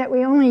ever heard that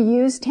we only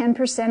use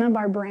 10% of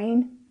our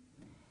brain?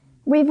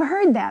 We've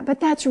heard that, but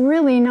that's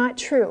really not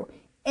true.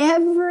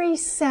 Every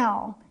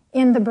cell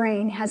in the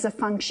brain has a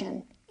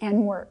function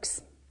and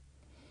works.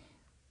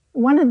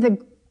 One of the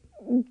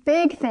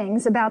big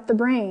things about the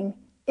brain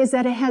is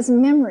that it has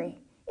memory.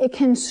 It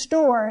can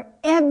store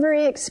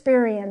every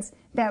experience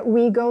that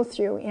we go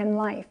through in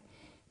life.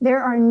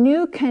 There are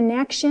new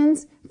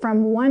connections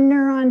from one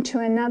neuron to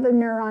another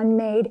neuron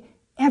made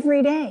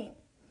every day.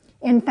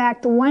 In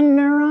fact, one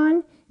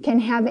neuron can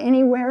have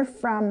anywhere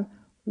from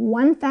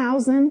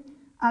 1,000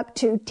 up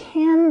to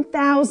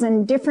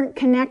 10,000 different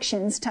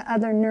connections to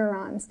other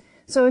neurons.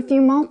 So if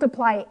you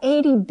multiply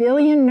 80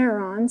 billion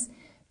neurons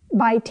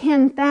by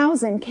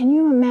 10,000, can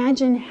you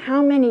imagine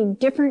how many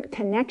different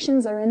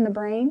connections are in the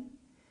brain?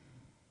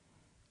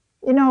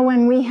 You know,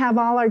 when we have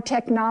all our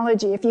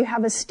technology, if you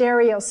have a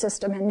stereo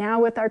system, and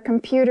now with our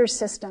computer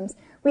systems,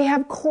 we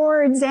have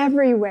cords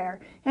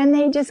everywhere, and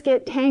they just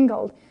get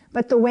tangled.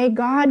 But the way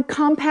God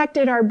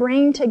compacted our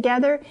brain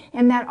together,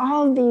 and that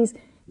all these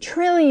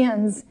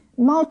trillions,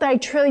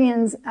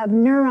 multi-trillions of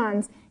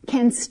neurons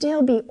can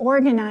still be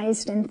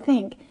organized and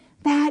think,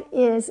 that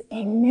is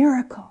a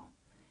miracle.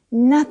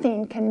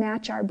 Nothing can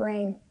match our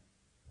brain.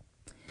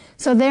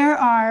 So there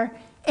are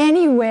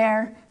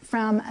anywhere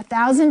from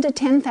 1,000 to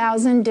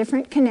 10,000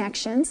 different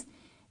connections,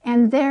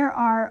 and there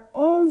are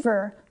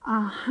over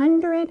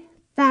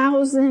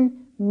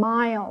 100,000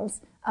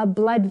 miles of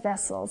blood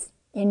vessels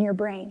in your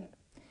brain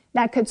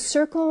that could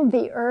circle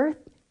the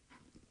earth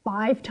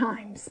 5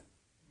 times.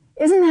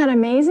 Isn't that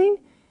amazing?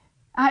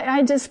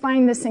 I just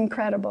find this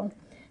incredible.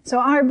 So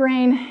our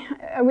brain,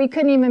 we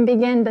couldn't even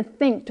begin to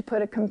think to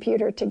put a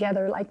computer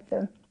together like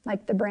the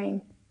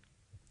brain.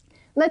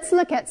 Let's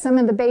look at some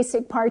of the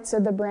basic parts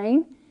of the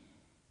brain.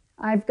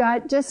 I've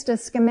got just a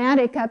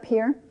schematic up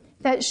here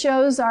that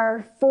shows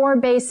our 4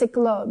 basic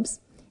lobes.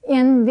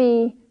 In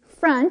the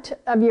front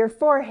of your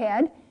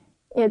forehead,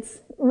 it's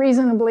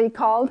reasonably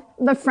called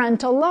the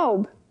frontal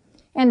lobe.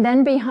 And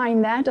then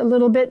behind that, a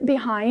little bit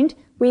behind,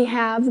 we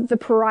have the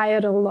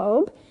parietal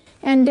lobe.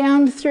 And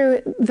down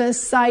through the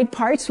side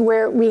parts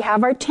where we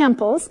have our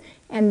temples,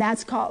 and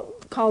that's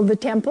called the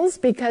temples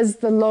because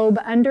the lobe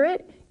under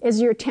it is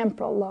your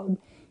temporal lobe.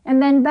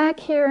 And then back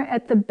here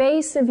at the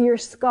base of your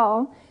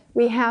skull,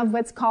 we have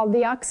what's called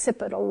the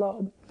occipital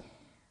lobe.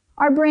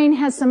 Our brain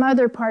has some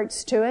other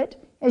parts to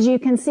it. As you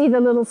can see, the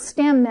little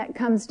stem that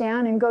comes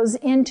down and goes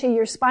into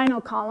your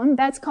spinal column,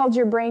 that's called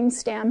your brain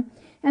stem.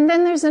 And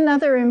then there's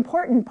another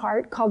important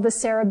part called the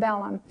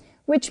cerebellum,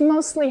 which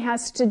mostly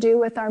has to do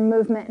with our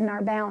movement and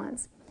our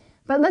balance.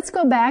 But let's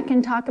go back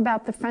and talk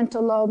about the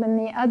frontal lobe and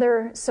the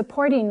other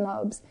supporting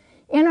lobes.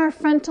 In our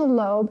frontal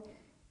lobe,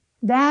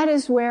 that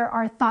is where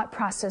our thought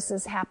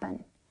processes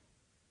happen.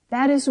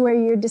 That is where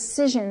your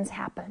decisions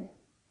happen.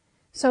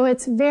 So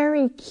it's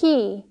very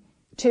key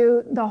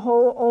to the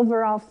whole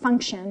overall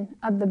function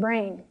of the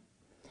brain.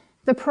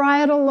 The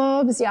parietal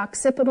lobes, the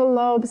occipital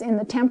lobes, and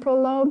the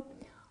temporal lobe,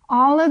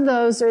 all of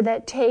those are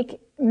that take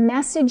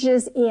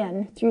messages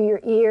in through your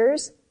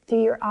ears,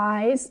 through your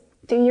eyes,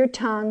 through your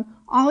tongue,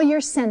 all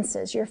your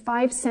senses, your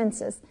 5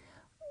 senses,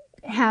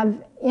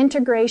 have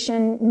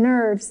integration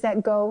nerves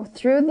that go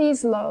through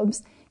these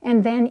lobes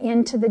and then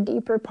into the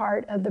deeper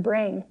part of the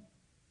brain.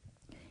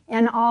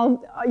 And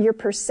all your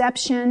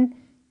perception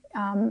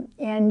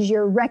and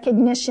your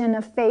recognition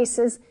of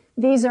faces,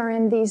 these are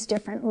in these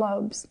different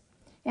lobes.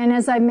 And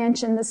as I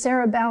mentioned, the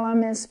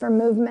cerebellum is for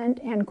movement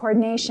and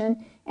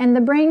coordination, and the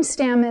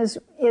brainstem is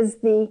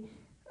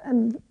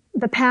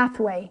the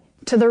pathway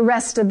to the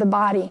rest of the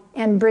body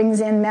and brings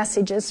in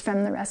messages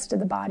from the rest of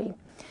the body.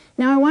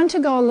 Now I want to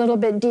go a little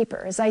bit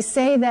deeper. As I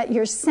say that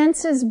your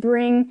senses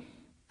bring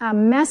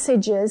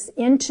messages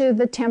into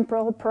the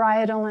temporal,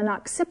 parietal, and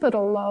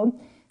occipital lobe,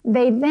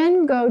 they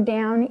then go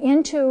down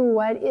into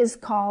what is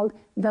called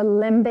the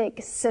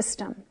limbic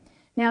system.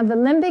 Now the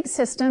limbic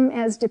system,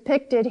 as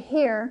depicted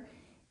here,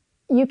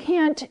 you'd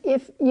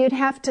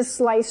have to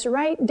slice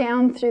right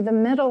down through the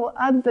middle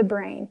of the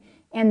brain,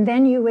 and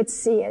then you would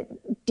see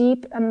it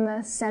deep in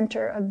the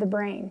center of the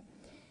brain.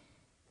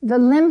 The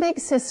limbic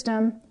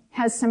system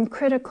has some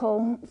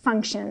critical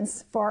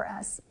functions for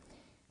us.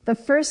 The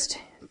first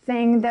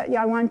thing that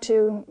I want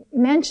to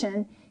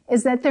mention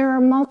is that there are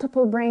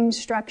multiple brain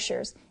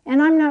structures. And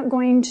I'm not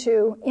going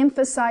to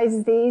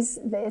emphasize these.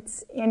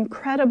 It's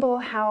incredible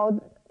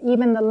how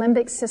even the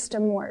limbic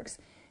system works.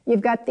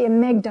 You've got the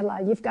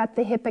amygdala, you've got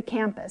the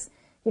hippocampus,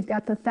 you've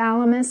got the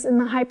thalamus and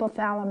the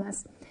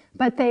hypothalamus.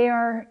 But they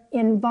are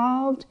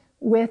involved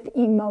with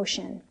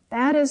emotion.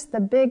 That is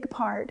the big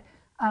part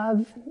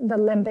of the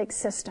limbic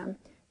system.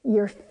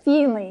 Your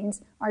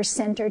feelings are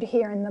centered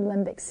here in the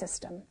limbic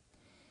system.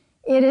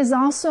 It is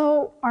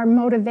also our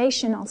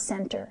motivational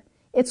center.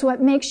 It's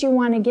what makes you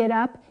want to get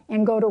up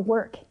and go to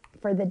work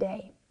for the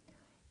day.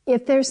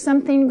 If there's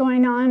something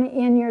going on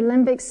in your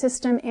limbic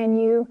system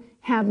and you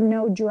have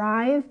no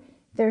drive,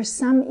 there's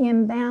some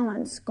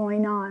imbalance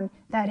going on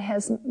that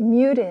has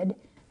muted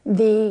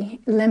the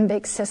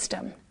limbic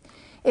system.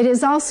 It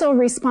is also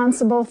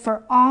responsible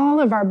for all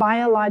of our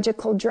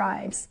biological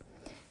drives.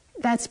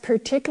 That's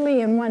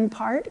particularly in one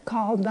part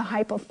called the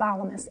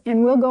hypothalamus.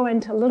 And we'll go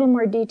into a little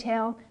more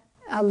detail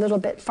a little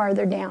bit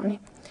farther down.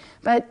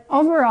 But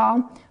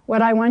overall,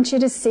 what I want you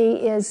to see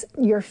is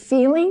your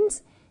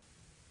feelings,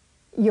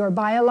 your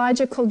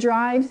biological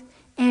drives,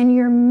 and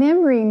your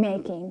memory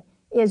making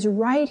is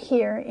right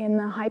here in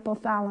the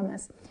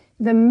hypothalamus.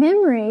 The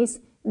memories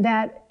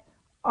that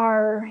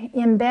are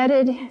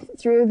embedded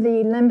through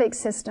the limbic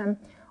system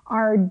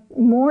are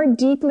more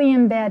deeply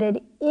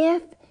embedded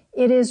if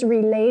it is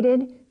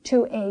related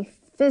to a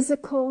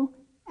physical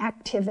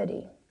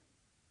activity.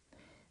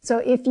 So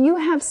if you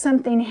have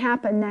something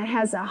happen that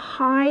has a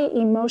high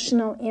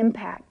emotional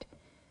impact,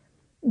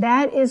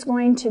 that is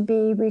going to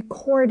be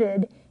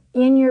recorded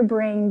in your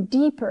brain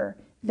deeper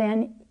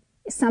than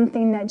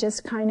something that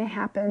just kind of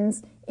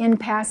happens in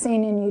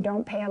passing and you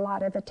don't pay a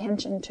lot of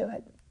attention to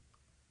it.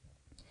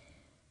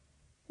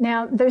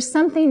 Now, there's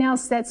something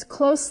else that's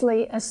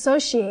closely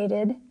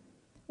associated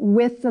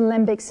with the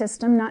limbic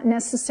system, not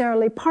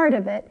necessarily part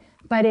of it,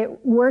 but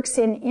it works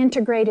in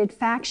integrated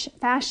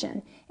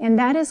fashion, and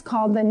that is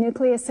called the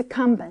nucleus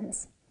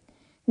accumbens.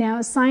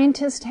 Now,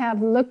 scientists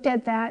have looked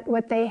at that.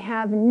 What they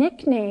have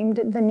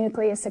nicknamed the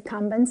nucleus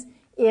accumbens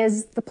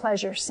is the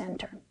pleasure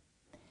center.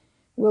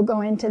 We'll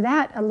go into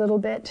that a little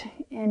bit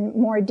in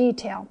more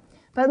detail.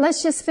 But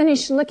let's just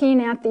finish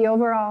looking at the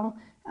overall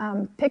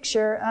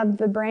picture of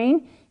the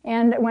brain.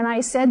 And when I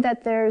said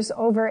that there's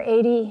over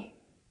 80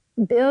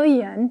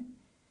 billion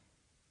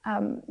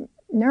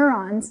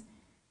neurons,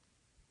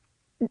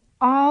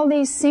 all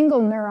these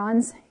single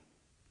neurons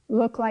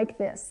look like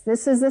this.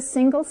 This is a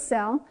single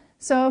cell.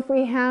 So if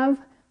we have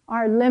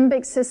our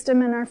limbic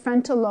system and our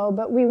frontal lobe,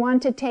 but we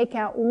want to take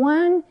out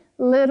one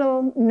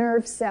little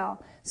nerve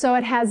cell. So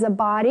it has a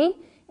body,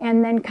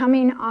 and then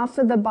coming off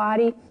of the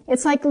body,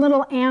 it's like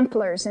little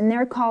antlers, and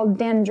they're called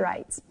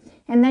dendrites.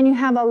 And then you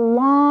have a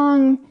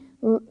long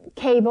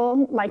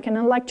cable, like an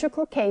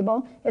electrical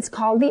cable. It's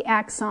called the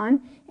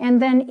axon.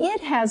 And then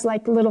it has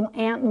like little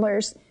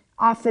antlers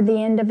off of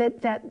the end of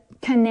it that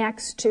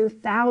connects to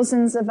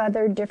thousands of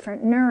other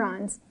different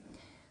neurons.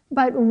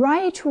 But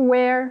right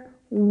where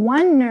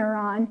one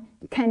neuron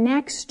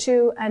connects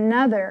to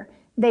another,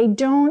 they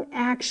don't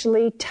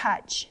actually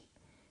touch.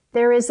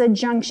 There is a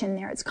junction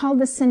there. It's called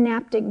the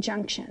synaptic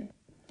junction.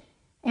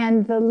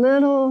 And the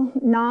little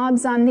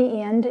knobs on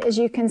the end, as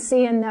you can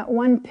see in that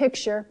one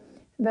picture,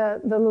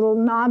 the little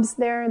knobs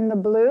there in the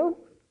blue,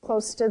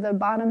 close to the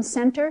bottom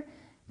center,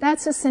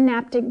 that's a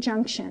synaptic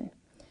junction.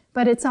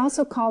 But it's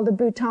also called a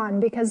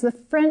bouton because the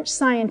French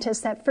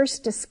scientist that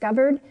first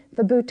discovered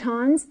the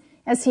boutons,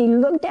 as he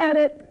looked at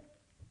it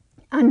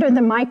under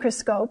the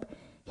microscope,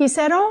 he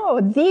said, "Oh,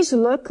 these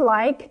look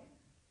like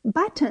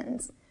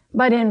buttons."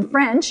 But in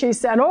French, he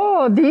said,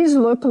 "Oh, these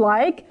look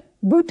like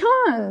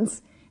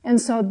boutons."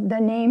 And so the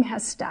name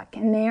has stuck,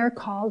 and they are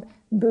called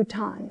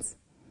boutons.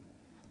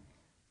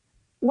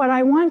 What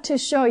I want to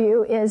show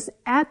you is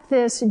at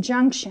this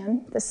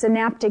junction, the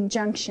synaptic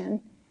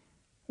junction,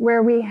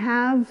 where we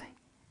have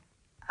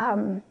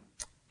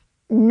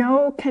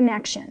no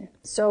connection.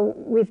 So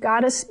we've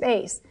got a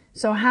space.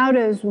 So how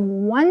does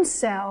one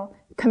cell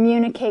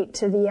communicate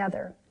to the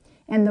other?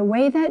 And the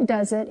way that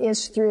does it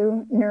is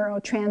through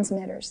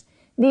neurotransmitters.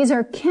 These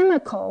are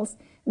chemicals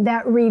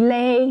that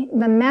relay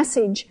the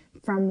message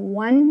from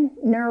one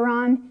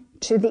neuron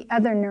to the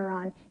other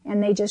neuron,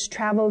 and they just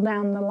travel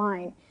down the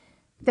line.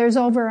 There's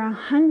over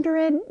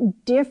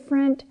 100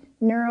 different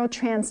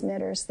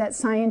neurotransmitters that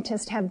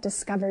scientists have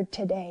discovered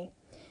today.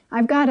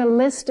 I've got a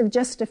list of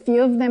just a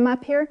few of them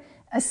up here: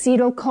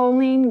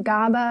 acetylcholine,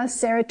 GABA,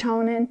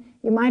 serotonin.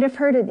 You might have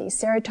heard of these,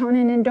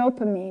 serotonin and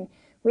dopamine.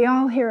 We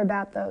all hear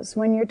about those.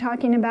 When you're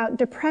talking about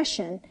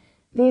depression,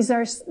 these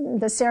are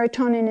the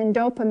serotonin and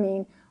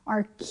dopamine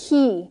are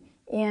key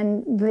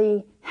in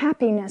the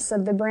happiness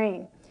of the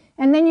brain.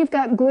 And then you've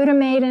got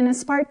glutamate and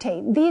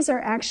aspartate. These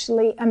are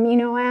actually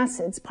amino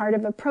acids, part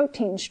of a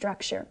protein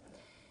structure.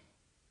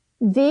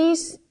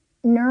 These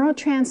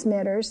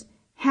neurotransmitters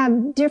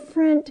have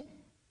different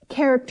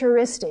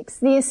characteristics.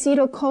 The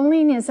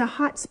acetylcholine is a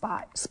hot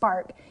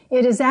spark.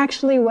 It is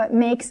actually what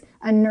makes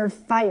a nerve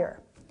fire.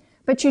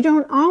 But you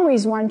don't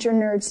always want your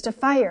nerves to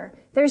fire.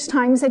 There's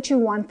times that you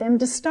want them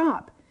to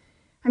stop.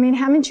 I mean,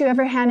 haven't you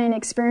ever had an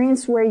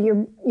experience where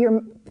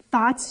your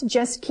thoughts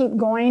just keep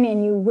going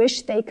and you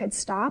wish they could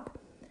stop?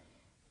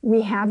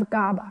 We have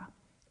GABA.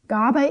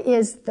 GABA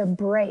is the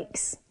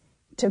brakes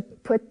to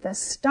put the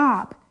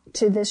stop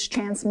to this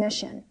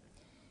transmission.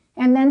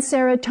 And then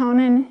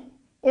serotonin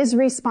is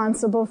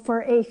responsible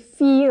for a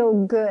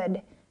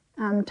feel-good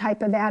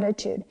type of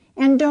attitude.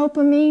 And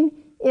dopamine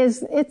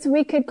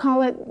we could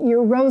call it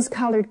your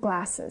rose-colored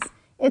glasses.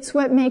 It's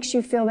what makes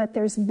you feel that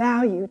there's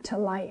value to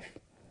life.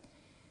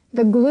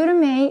 The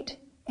glutamate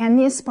and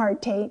the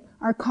aspartate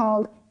are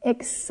called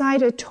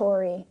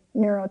excitatory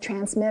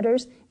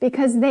neurotransmitters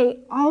because they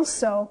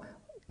also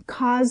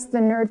cause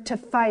the nerve to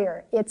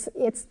fire. It's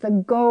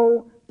the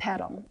go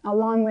pedal,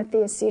 along with the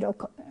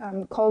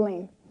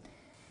acetylcholine.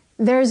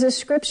 There's a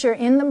scripture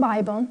in the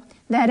Bible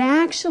that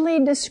actually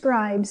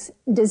describes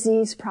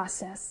disease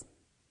process.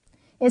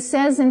 It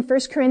says in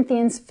 1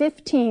 Corinthians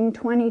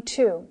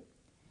 15:22,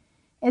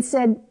 it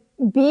said,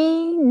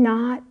 "Be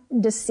not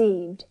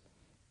deceived.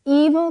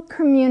 Evil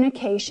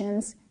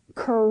communications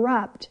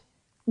corrupt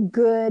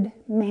good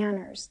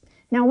manners."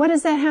 Now, what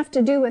does that have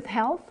to do with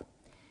health?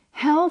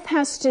 Health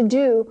has to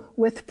do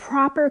with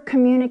proper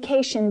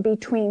communication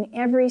between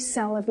every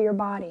cell of your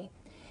body.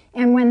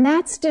 And when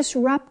that's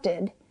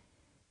disrupted,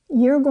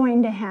 you're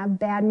going to have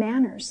bad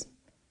manners.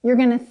 You're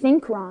going to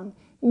think wrong.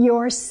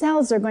 Your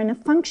cells are going to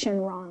function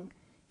wrong.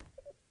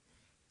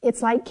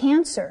 It's like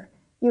cancer.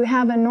 You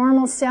have a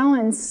normal cell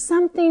and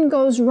something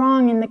goes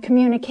wrong in the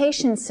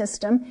communication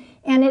system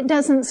and it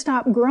doesn't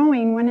stop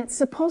growing when it's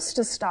supposed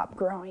to stop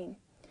growing.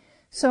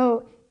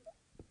 So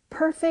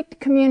perfect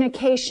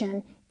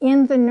communication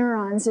in the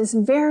neurons is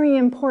very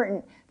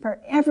important for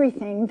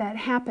everything that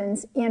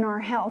happens in our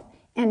health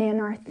and in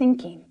our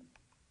thinking.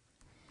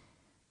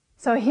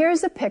 So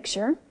here's a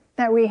picture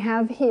that we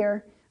have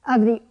here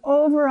of the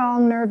overall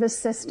nervous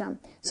system.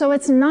 So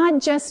it's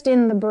not just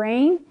in the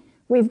brain.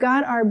 We've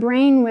got our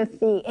brain with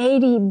the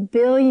 80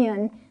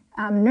 billion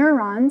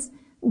neurons,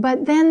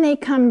 but then they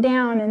come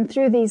down and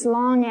through these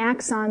long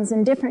axons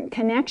and different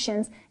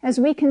connections, as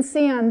we can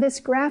see on this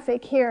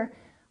graphic here,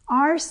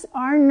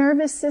 our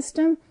nervous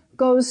system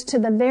goes to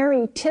the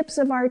very tips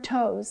of our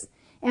toes.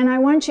 And I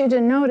want you to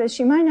notice,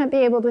 you might not be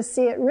able to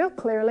see it real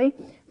clearly,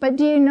 but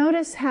do you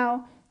notice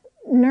how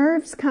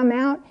nerves come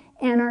out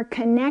and are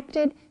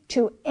connected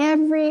to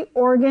every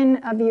organ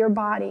of your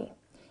body?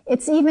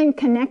 It's even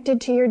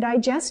connected to your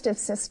digestive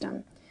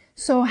system.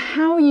 So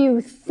how you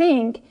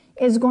think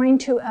is going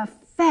to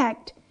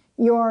affect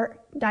your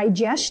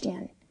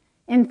digestion.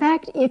 In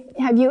fact,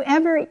 have you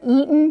ever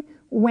eaten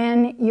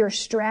when you're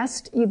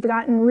stressed? You've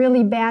gotten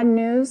really bad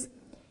news.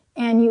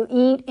 and you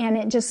eat and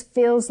it just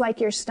feels like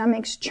your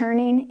stomach's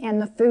churning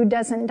and the food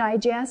doesn't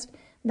digest,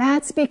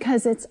 that's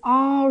because it's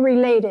all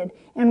related.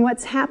 And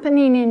what's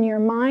happening in your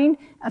mind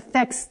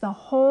affects the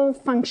whole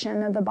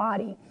function of the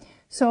body.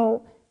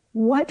 So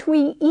what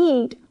we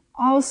eat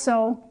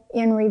also,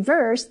 in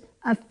reverse,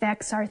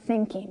 affects our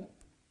thinking.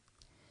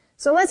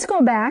 So let's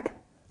go back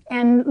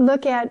and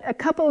look at a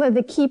couple of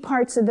the key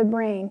parts of the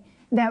brain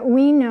that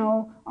we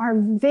know are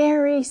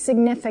very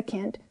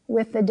significant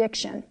with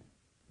addiction.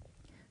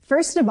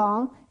 First of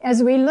all,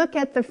 as we look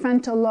at the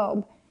frontal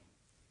lobe,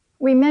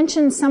 we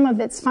mentioned some of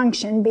its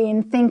function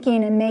being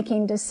thinking and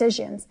making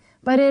decisions,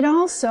 but it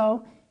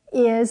also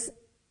is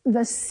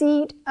the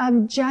seat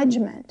of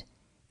judgment.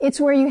 It's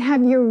where you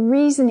have your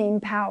reasoning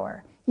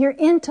power, your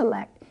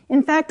intellect.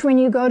 In fact, when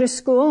you go to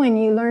school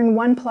and you learn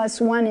 1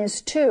 + 1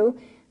 is 2,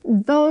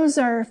 those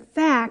are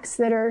facts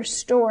that are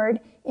stored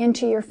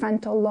into your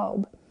frontal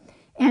lobe.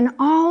 And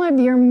all of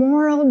your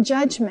moral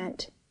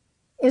judgment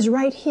is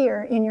right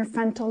here in your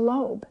frontal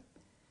lobe.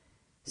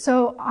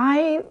 So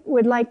I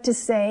would like to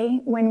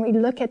say, when we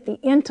look at the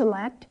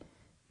intellect,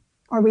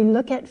 or we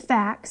look at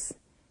facts,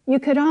 you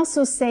could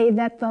also say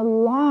that the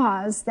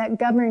laws that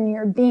govern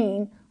your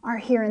being are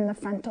here in the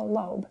frontal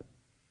lobe.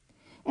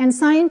 And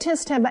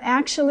scientists have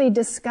actually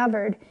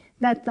discovered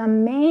that the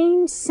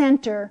main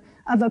center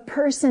of a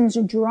person's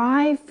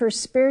drive for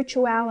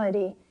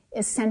spirituality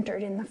is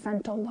centered in the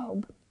frontal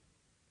lobe.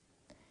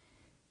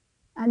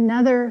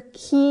 Another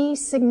key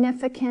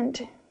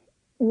significant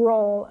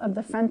role of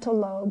the frontal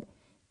lobe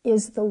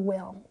is the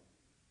will.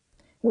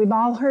 We've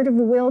all heard of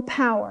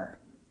willpower.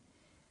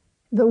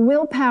 The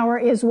willpower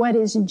is what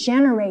is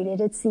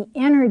generated. It's the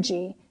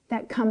energy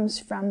that comes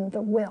from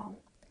the will.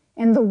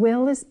 And the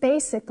will is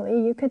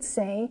basically, you could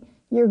say,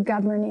 your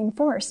governing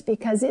force,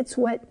 because it's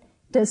what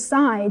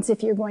decides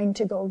if you're going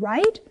to go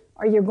right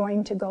or you're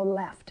going to go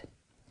left.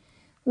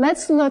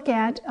 Let's look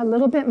at a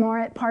little bit more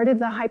at part of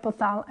the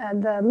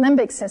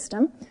limbic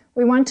system.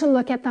 We want to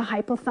look at the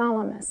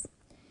hypothalamus.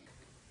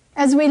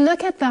 As we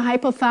look at the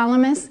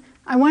hypothalamus,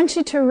 I want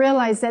you to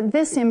realize that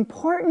this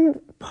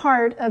important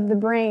part of the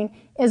brain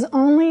is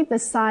only the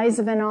size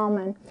of an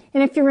almond.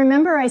 And if you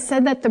remember, I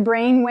said that the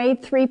brain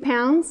weighed 3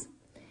 pounds.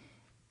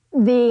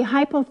 The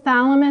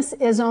hypothalamus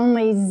is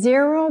only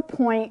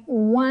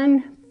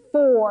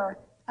 0.14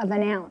 of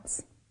an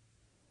ounce.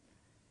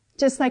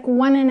 Just like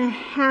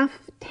 1.5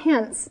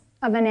 tenths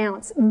of an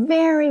ounce.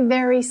 Very,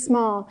 very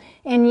small.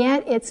 And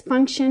yet its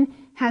function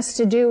has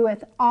to do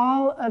with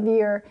all of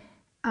your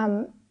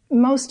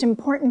most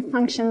important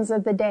functions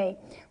of the day.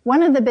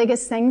 One of the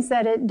biggest things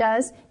that it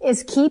does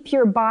is keep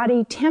your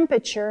body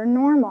temperature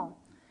normal.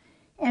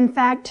 In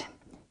fact,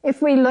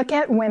 if we look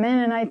at women,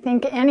 and I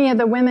think any of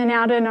the women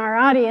out in our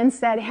audience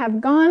that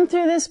have gone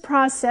through this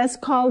process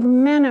called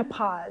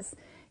menopause,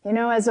 you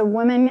know, as a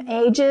woman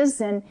ages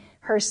and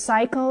her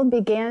cycle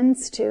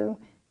begins to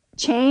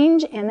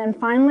change and then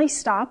finally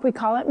stop, we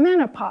call it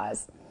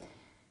menopause.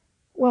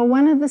 Well,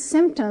 one of the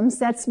symptoms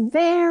that's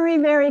very,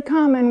 very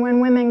common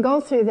when women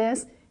go through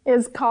this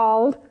is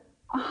called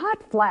a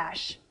hot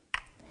flash.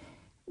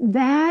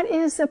 That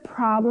is a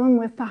problem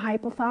with the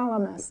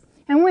hypothalamus.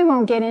 And we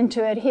won't get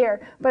into it here.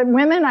 But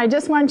women, I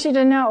just want you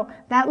to know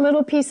that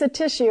little piece of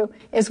tissue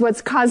is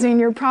what's causing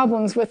your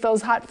problems with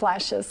those hot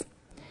flashes.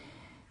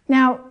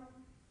 Now,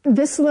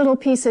 this little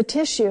piece of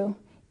tissue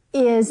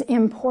is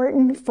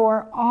important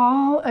for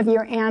all of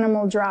your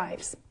animal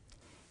drives.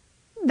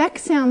 That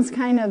sounds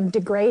kind of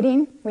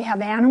degrading. We have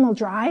animal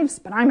drives,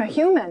 but I'm a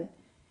human.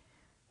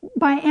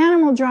 By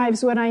animal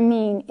drives, what I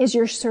mean is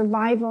your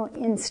survival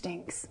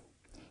instincts.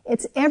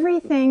 It's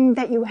everything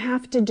that you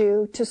have to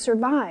do to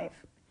survive.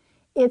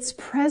 It's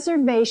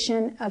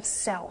preservation of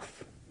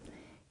self.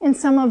 In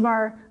some of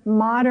our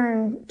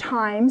modern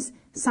times,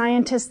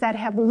 scientists that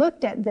have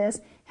looked at this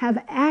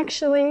have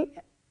actually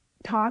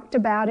talked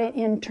about it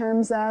in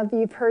terms of,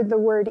 you've heard the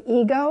word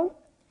ego.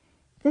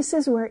 This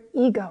is where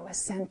ego is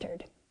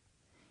centered.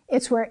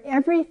 It's where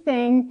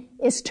everything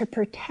is to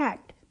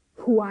protect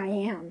who I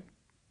am.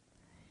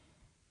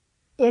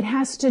 It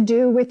has to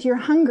do with your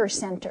hunger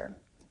center.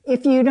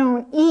 If you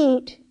don't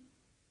eat,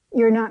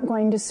 you're not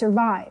going to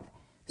survive.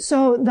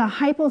 So the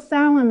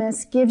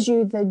hypothalamus gives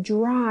you the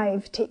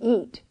drive to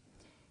eat.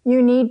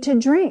 You need to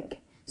drink.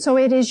 So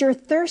it is your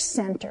thirst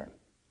center.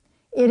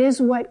 It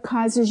is what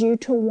causes you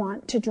to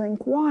want to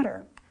drink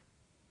water.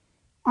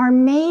 Our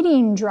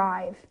mating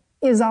drive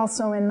is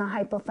also in the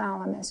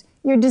hypothalamus.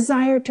 Your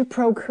desire to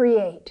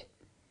procreate.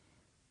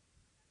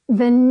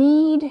 The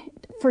need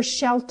for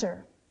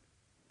shelter.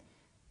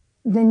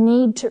 The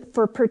need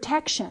for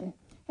protection.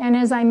 And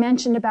as I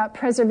mentioned about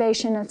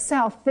preservation of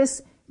self,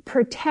 this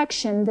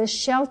protection, this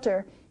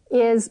shelter,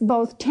 is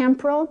both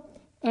temporal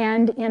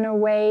and in a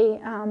way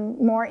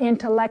more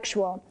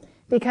intellectual.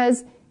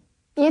 Because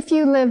if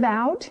you live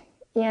out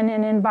in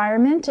an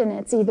environment and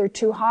it's either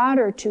too hot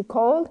or too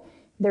cold,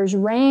 there's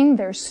rain,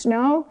 there's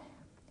snow,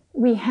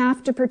 we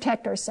have to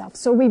protect ourselves.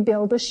 So we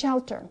build a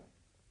shelter.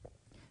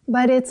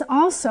 But it's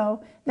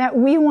also that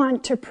we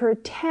want to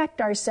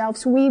protect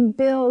ourselves. We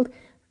build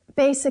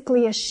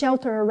basically a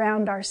shelter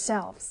around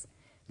ourselves.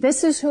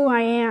 This is who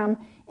I am,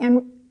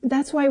 and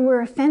that's why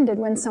we're offended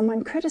when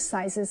someone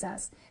criticizes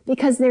us,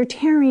 because they're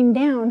tearing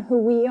down who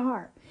we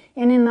are.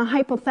 And in the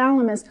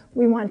hypothalamus,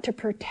 we want to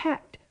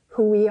protect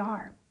who we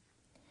are.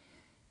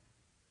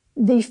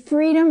 The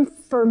freedom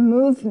for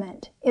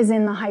movement is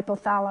in the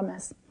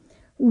hypothalamus.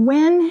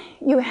 When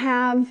you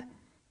have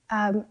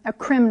a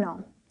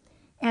criminal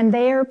and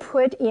they are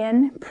put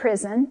in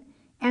prison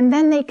and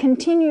then they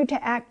continue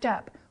to act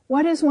up,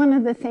 what is one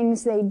of the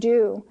things they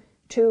do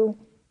to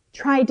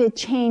try to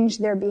change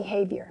their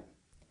behavior?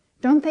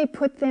 Don't they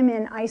put them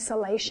in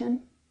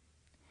isolation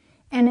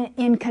and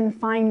in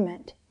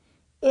confinement?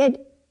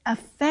 It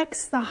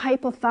affects the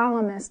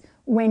hypothalamus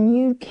when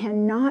you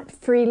cannot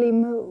freely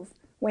move,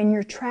 when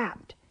you're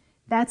trapped.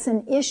 That's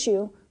an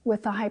issue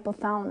with the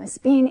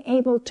hypothalamus, being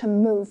able to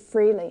move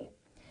freely.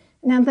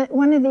 Now,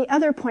 one of the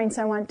other points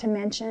I want to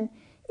mention,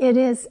 it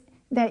is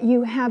that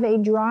you have a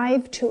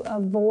drive to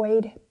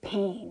avoid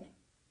pain.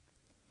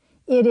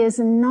 It is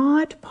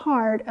not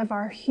part of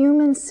our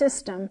human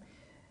system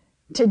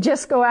to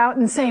just go out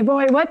and say,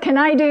 boy, what can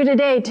I do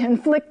today to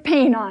inflict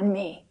pain on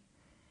me?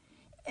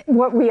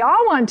 What we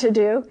all want to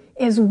do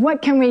is,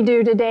 what can we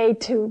do today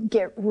to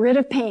get rid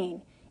of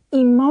pain?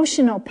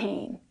 Emotional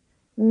pain,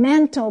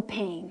 mental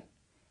pain,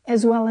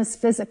 as well as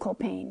physical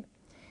pain.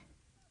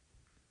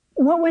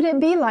 What would it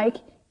be like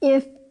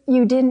if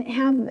you didn't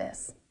have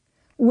this?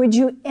 Would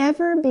you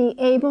ever be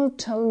able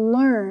to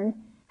learn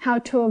how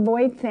to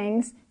avoid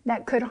things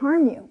that could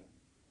harm you?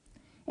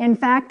 In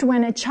fact,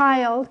 when a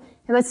child,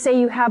 let's say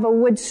you have a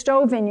wood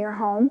stove in your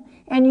home,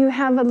 and you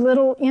have a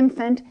little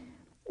infant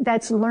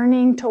that's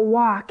learning to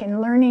walk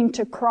and learning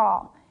to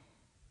crawl,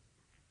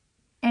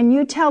 and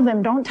you tell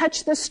them, don't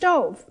touch the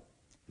stove.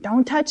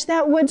 Don't touch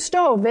that wood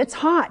stove. It's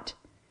hot.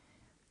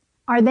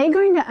 Are they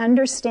going to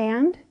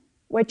understand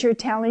what you're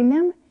telling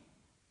them?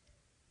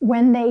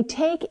 When they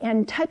take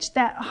and touch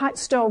that hot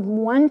stove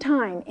one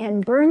time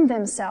and burn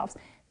themselves,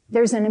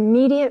 there's an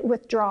immediate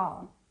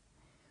withdrawal.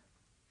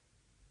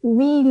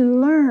 We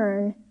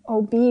learn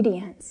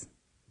obedience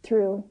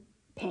through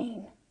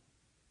pain.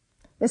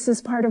 This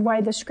is part of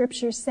why the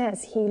scripture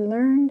says he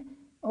learned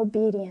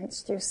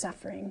obedience through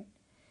suffering.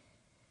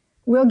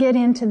 We'll get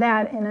into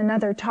that in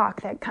another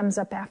talk that comes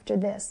up after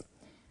this.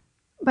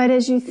 But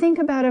as you think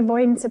about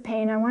avoidance of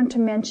pain, I want to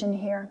mention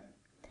here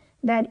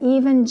that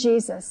even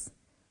Jesus,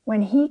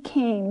 when he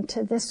came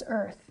to this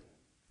earth,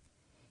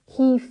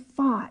 he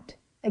fought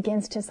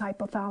against his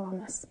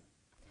hypothalamus,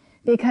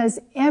 because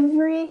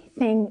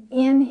everything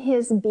in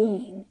his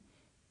being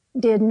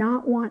did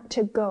not want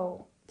to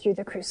go through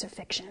the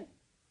crucifixion.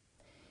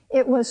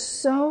 It was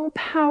so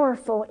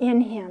powerful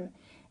in him.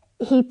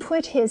 He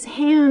put his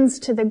hands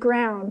to the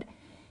ground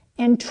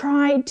and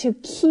tried to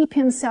keep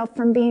himself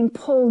from being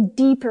pulled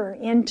deeper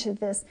into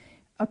this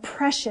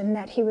oppression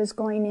that he was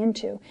going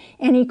into.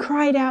 And he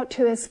cried out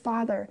to his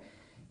Father,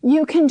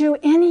 you can do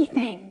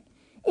anything.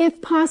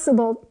 If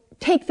possible,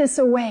 take this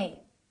away.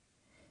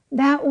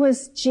 That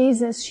was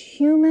Jesus'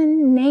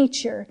 human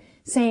nature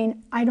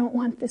saying, I don't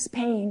want this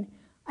pain.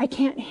 I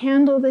can't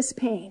handle this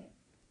pain.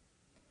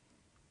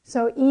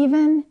 So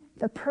even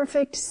the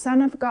perfect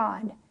Son of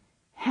God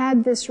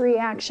had this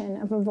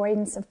reaction of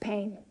avoidance of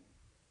pain.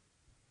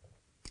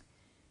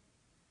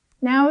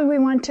 Now we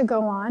want to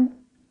go on.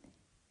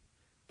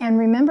 And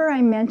remember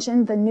I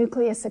mentioned the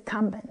nucleus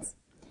accumbens.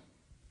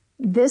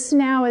 This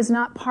now is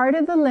not part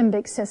of the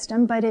limbic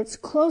system, but it's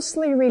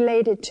closely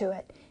related to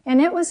it.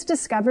 And it was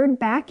discovered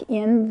back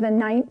in the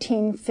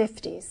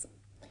 1950s.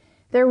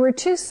 There were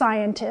two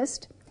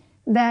scientists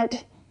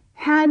that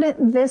had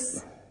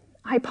this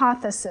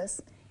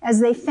hypothesis.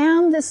 As they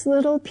found this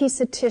little piece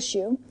of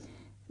tissue,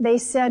 they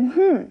said,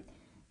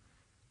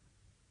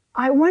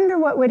 I wonder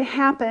what would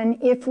happen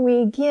if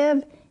we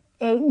give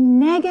a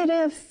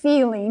negative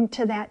feeling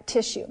to that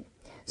tissue.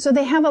 So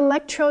they have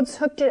electrodes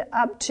hooked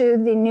up to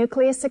the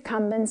nucleus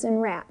accumbens in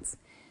rats.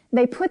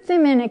 They put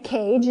them in a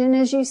cage, and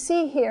as you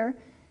see here,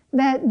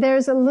 that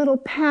there's a little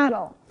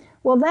paddle.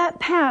 Well, that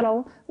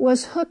paddle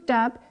was hooked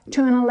up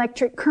to an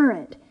electric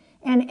current.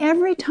 And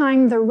every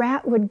time the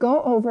rat would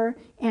go over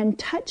and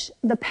touch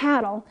the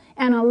paddle,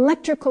 an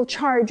electrical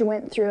charge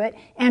went through it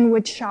and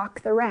would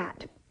shock the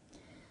rat.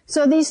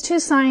 So these two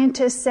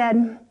scientists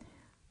said,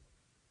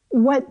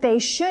 what they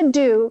should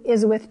do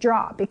is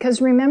withdraw. Because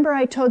remember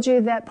I told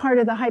you that part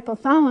of the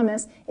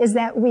hypothalamus is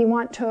that we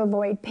want to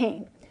avoid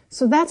pain.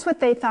 So that's what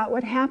they thought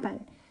would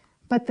happen.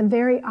 But the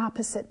very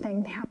opposite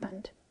thing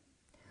happened.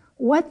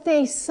 What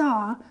they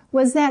saw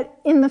was that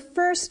in the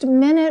first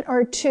minute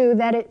or two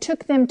that it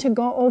took them to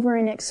go over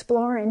and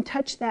explore and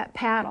touch that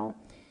paddle,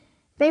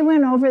 they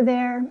went over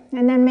there,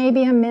 and then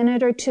maybe a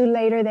minute or two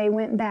later they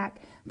went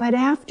back. But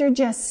after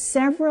just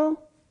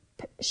several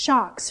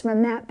shocks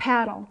from that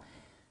paddle,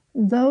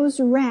 those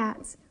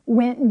rats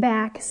went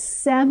back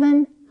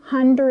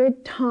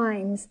 700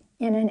 times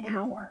in an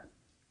hour.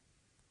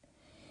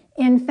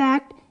 In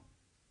fact,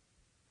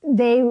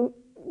 they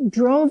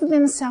drove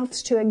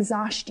themselves to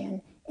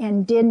exhaustion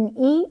and didn't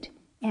eat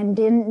and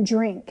didn't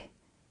drink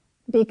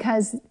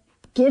because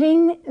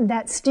getting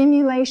that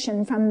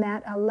stimulation from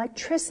that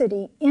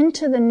electricity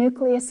into the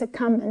nucleus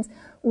accumbens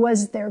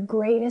was their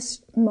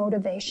greatest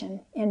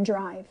motivation and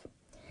drive.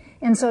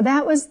 And so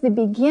that was the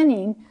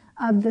beginning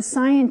of the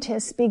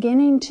scientists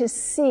beginning to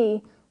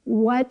see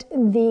what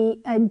the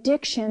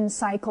addiction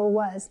cycle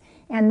was.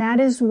 And that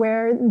is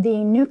where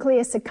the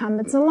nucleus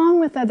accumbens, along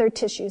with other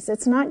tissues,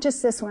 it's not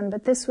just this one,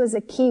 but this was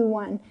a key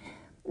one,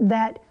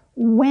 that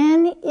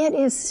when it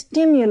is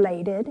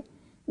stimulated,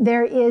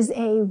 there is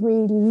a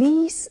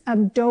release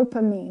of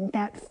dopamine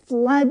that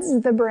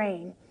floods the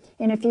brain.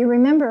 And if you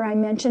remember, I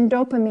mentioned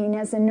dopamine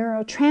as a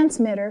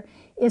neurotransmitter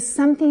is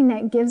something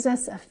that gives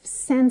us a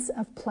sense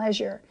of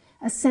pleasure,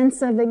 a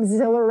sense of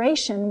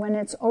exhilaration when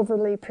it's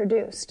overly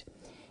produced.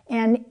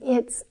 And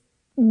it's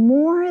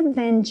more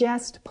than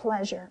just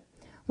pleasure.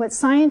 What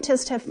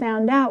scientists have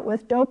found out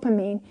with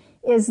dopamine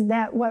is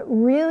that what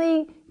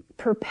really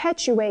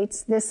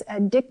perpetuates this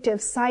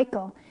addictive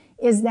cycle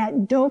is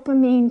that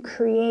dopamine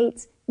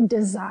creates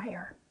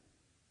desire.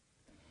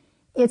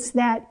 It's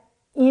that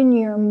in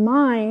your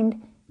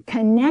mind,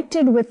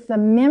 connected with the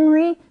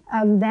memory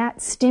of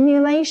that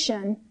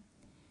stimulation,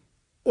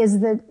 is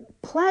the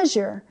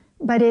pleasure,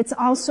 but it's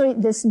also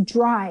this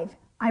drive.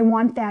 I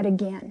want that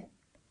again.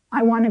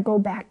 I want to go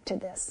back to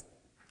this.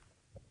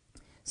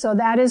 So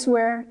that is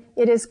where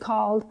it is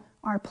called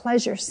our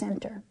pleasure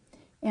center.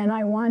 And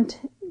I want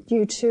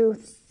you to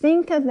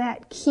think of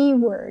that key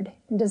word,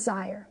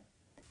 desire.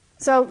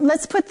 So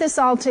let's put this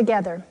all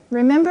together.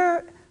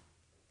 Remember,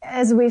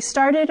 as we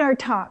started our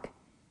talk,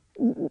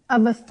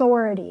 of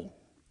authority,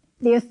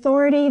 the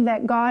authority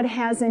that God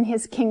has in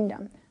His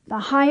kingdom, the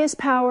highest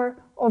power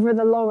over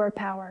the lower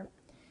power.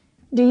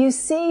 Do you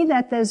see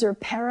that those are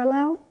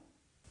parallel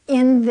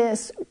in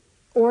this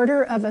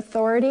order of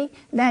authority?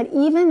 That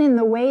even in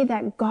the way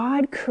that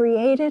God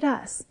created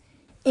us,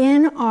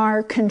 in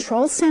our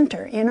control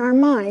center, in our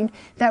mind,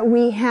 that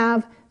we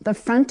have the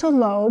frontal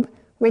lobe,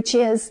 which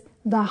is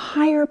the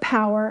higher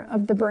power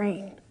of the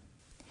brain.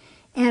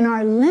 And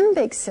our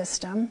limbic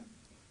system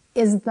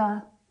is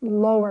the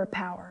lower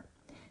power.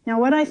 Now,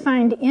 what I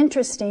find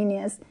interesting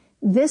is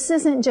this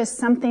isn't just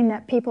something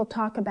that people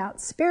talk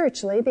about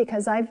spiritually,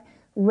 because I've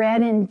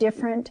read in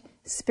different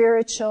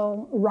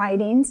spiritual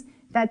writings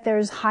that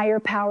there's higher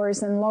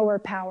powers and lower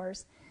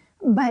powers.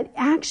 But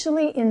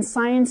actually, in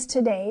science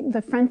today,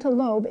 the frontal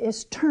lobe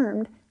is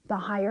termed the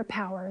higher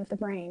power of the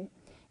brain.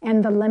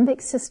 And the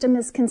limbic system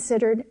is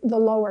considered the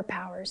lower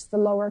powers, the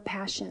lower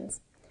passions.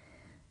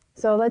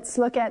 So let's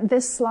look at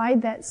this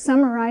slide that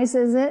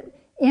summarizes it.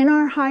 In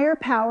our higher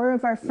power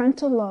of our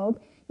frontal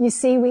lobe, you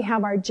see we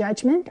have our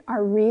judgment,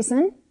 our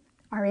reason,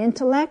 our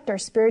intellect, our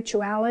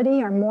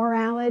spirituality, our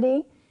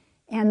morality,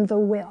 and the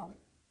will.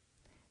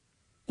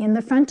 In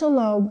the frontal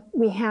lobe,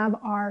 we have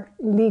our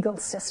legal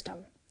system,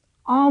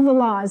 all the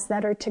laws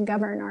that are to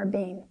govern our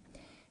being.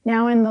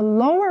 Now, in the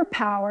lower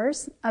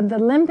powers of the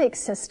limbic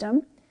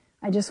system,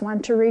 I just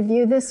want to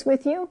review this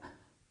with you.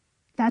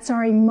 That's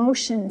our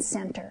emotion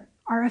center,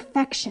 our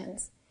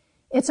affections.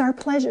 It's our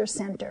pleasure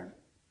center.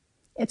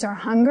 It's our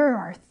hunger,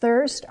 our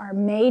thirst, our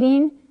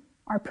mating,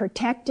 our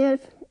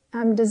protective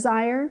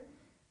desire,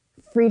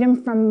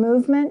 freedom from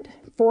movement,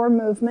 for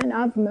movement,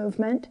 of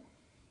movement,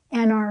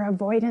 and our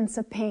avoidance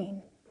of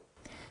pain.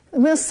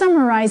 We'll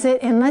summarize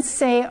it, and let's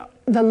say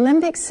the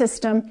limbic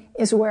system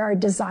is where our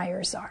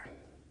desires are.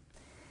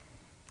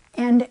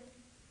 And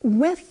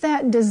with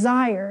that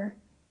desire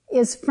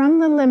is from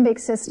the limbic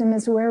system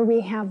is where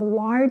we have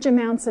large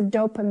amounts of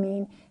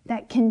dopamine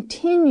that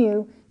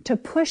continue to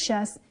push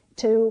us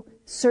to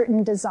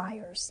certain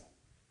desires.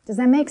 Does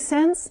that make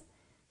sense?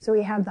 So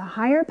we have the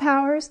higher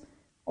powers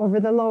over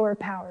the lower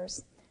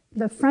powers.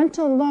 The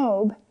frontal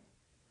lobe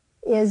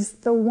is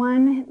the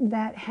one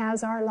that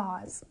has our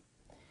laws.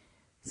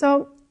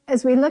 So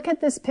as we look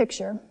at this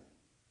picture,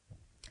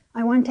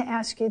 I want to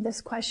ask you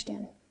this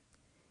question.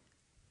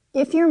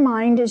 If your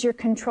mind is your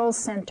control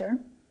center,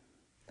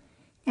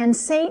 and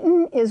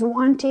Satan is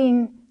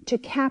wanting to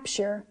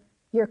capture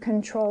your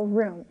control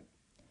room,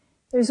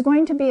 there's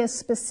going to be a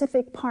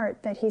specific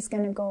part that he's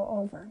going to go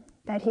over,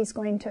 that he's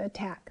going to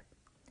attack.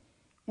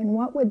 And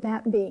what would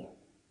that be?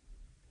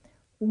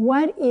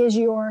 What is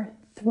your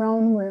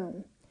throne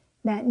room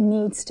that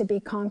needs to be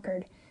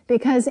conquered?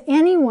 Because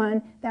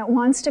anyone that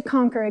wants to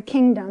conquer a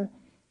kingdom,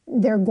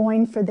 they're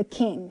going for the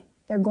king.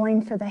 They're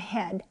going for the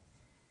head.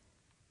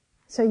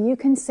 So you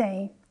can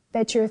say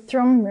that your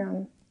throne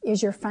room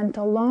is your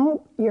frontal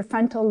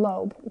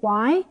lobe.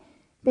 Why?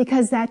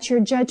 Because that's your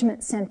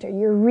judgment center,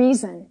 your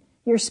reason,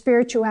 your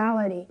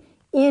spirituality.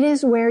 It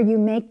is where you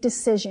make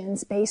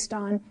decisions based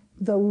on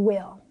the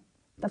will,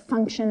 the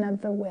function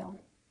of the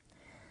will.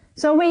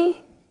 So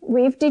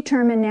we've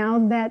determined now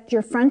that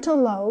your frontal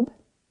lobe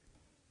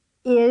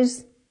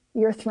is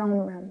your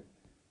throne room.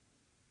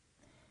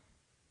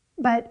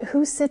 But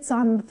who sits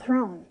on the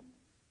throne?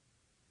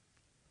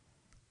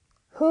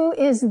 Who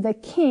is the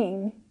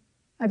king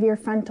of your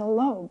frontal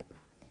lobe?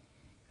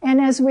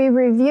 And as we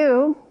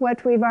review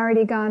what we've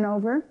already gone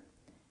over,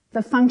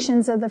 the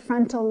functions of the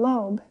frontal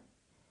lobe,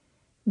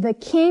 The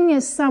king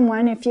is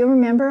someone, if you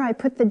remember, I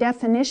put the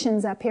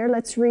definitions up here.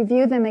 Let's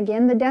review them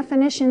again. The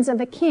definitions of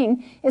a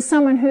king is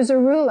someone who's a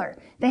ruler.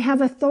 They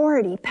have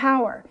authority,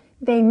 power.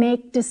 They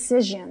make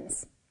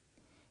decisions.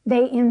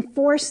 They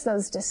enforce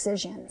those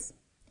decisions.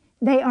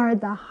 They are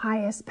the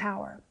highest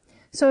power.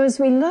 So as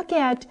we look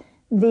at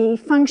the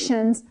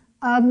functions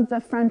of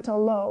the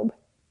frontal lobe,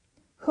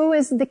 who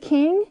is the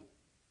king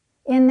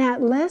in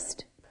that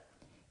list?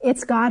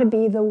 It's got to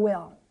be the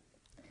will.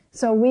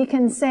 So we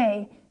can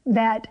say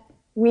that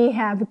we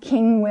have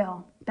King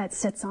Will that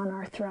sits on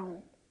our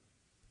throne.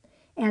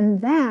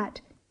 And that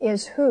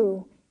is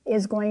who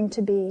is going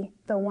to be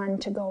the one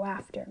to go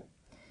after.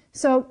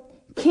 So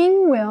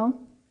King Will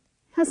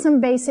has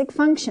some basic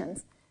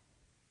functions.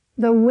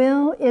 The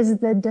will is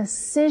the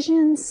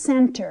decision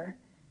center,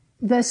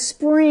 the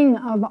spring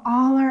of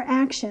all our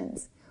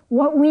actions.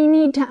 What we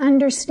need to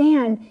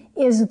understand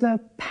is the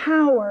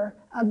power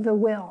of the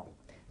will,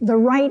 the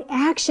right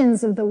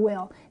actions of the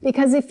will.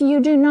 Because if you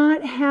do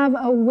not have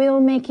a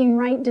will making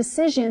right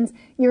decisions,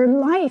 your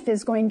life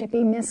is going to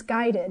be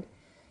misguided.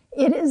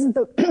 It is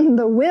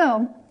the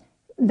will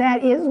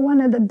that is one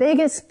of the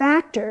biggest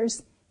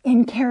factors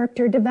in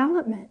character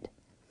development.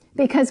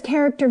 Because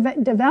character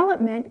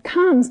development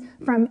comes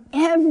from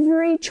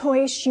every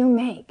choice you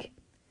make.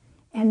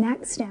 And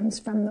that stems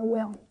from the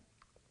will.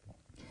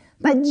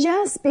 But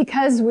just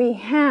because we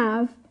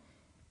have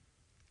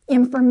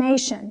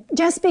information,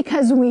 just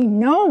because we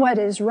know what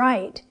is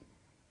right,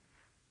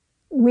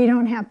 we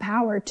don't have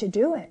power to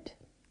do it.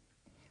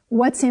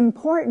 What's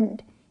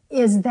important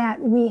is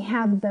that we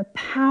have the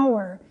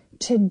power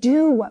to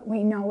do what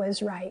we know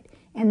is right,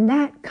 and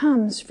that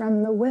comes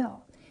from the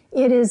will.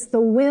 It is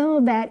the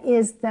will that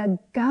is the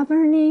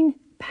governing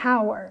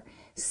power,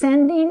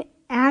 sending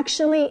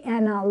actually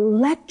an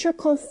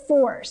electrical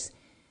force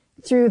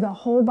through the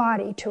whole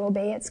body to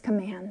obey its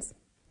commands.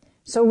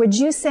 So would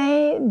you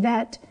say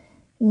that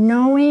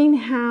knowing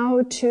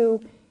how to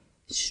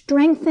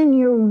strengthen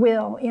your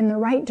will in the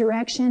right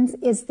directions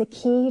is the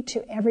key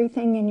to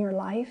everything in your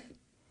life?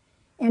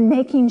 And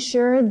making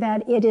sure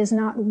that it is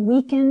not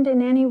weakened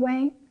in any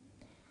way?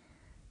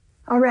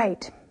 All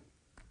right.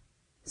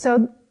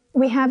 So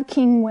we have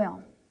King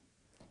Will.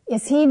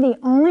 Is he the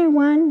only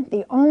one,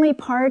 the only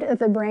part of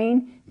the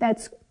brain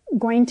that's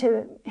going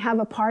to have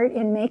a part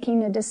in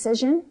making a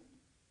decision?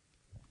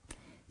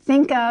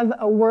 Think of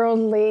a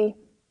worldly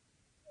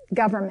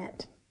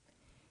government.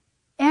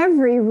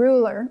 Every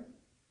ruler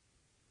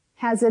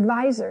has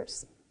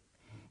advisors.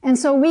 And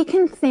so we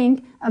can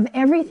think of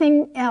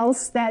everything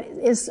else that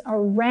is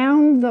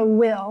around the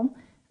will,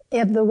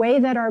 of the way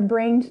that our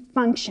brain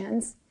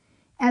functions,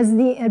 as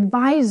the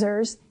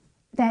advisors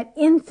that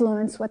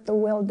influence what the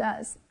will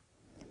does.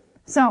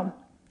 So,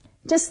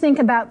 just think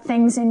about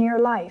things in your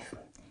life.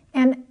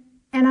 And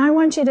I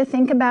want you to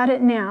think about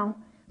it now,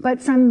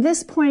 but from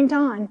this point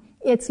on,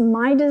 it's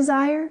my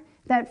desire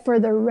that for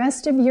the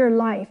rest of your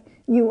life,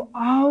 you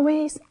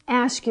always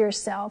ask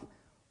yourself,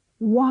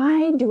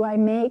 why do I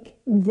make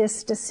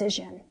this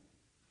decision?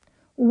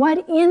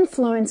 What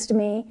influenced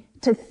me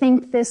to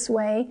think this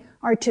way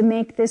or to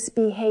make this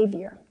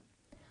behavior?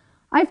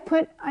 I've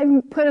put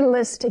a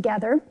list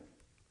together,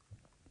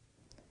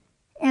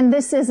 and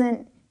this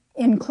isn't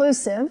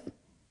inclusive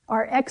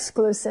or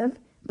exclusive,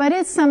 but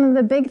it's some of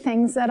the big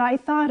things that I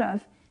thought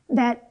of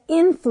that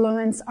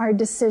influence our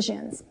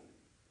decisions.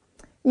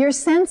 Your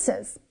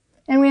senses,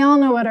 and we all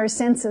know what our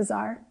senses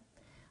are.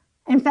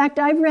 In fact,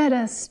 I've read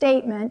a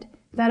statement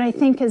that I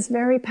think is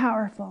very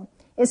powerful.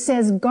 It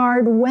says,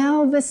 guard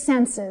well the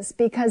senses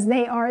because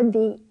they are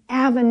the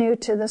avenue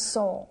to the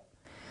soul.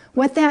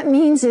 What that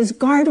means is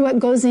guard what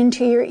goes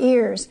into your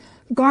ears,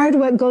 guard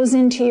what goes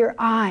into your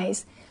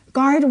eyes,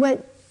 guard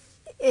what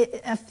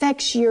it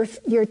affects your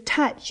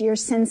touch, your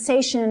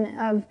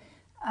sensation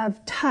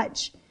of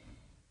touch,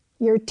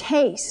 your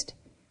taste,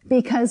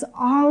 because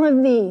all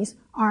of these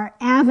are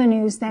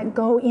avenues that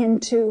go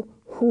into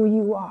who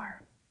you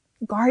are.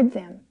 Guard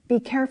them. Be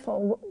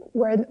careful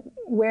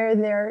where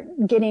they're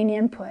getting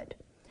input.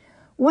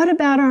 What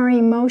about our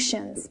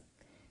emotions?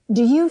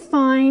 Do you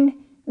find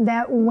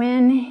that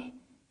when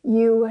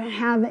you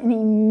have an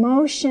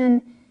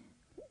emotion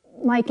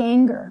like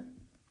anger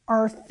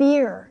or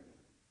fear,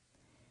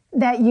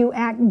 that you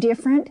act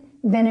different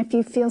than if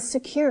you feel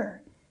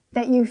secure,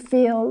 that you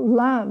feel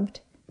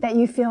loved, that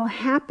you feel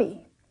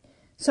happy?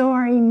 So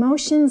our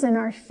emotions and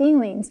our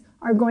feelings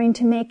are going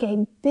to make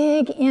a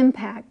big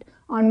impact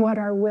on what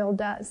our will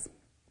does.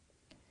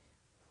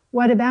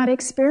 What about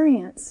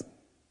experience?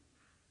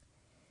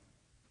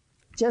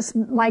 Just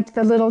like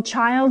the little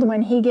child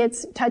when he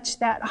gets touched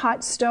that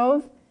hot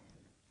stove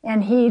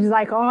and he's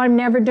like, oh, I'm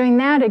never doing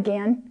that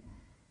again.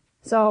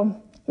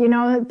 So,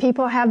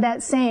 people have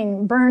that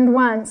saying, burned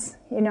once,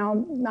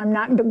 I'm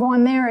not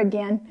going there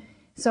again.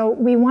 So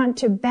we want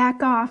to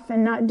back off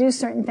and not do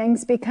certain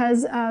things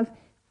because of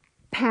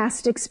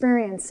past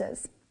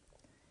experiences.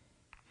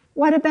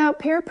 What about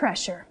peer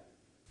pressure?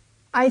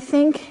 I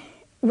think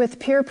with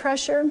peer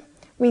pressure,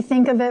 we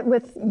think of it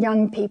with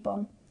young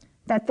people,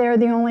 that they're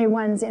the only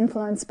ones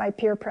influenced by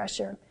peer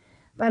pressure.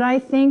 But I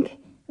think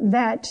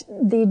that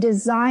the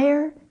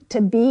desire to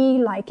be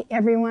like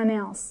everyone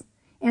else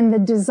and the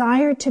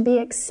desire to be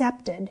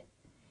accepted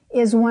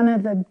is one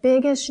of the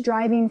biggest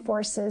driving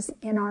forces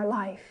in our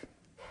life.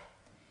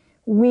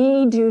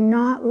 We do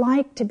not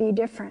like to be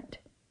different.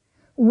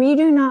 We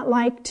do not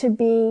like to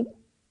be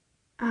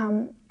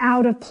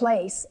out of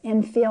place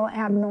and feel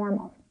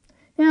abnormal.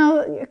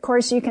 Now, of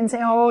course, you can say,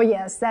 oh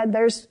yes, that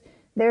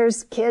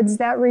there's kids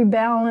that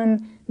rebel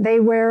and they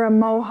wear a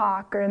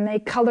mohawk and they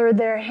color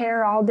their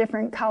hair all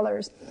different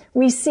colors.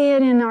 We see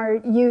it in our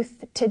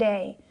youth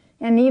today.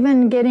 And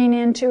even getting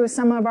into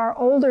some of our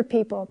older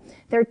people,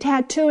 they're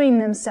tattooing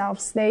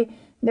themselves,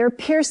 they're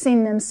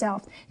piercing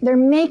themselves, they're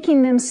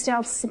making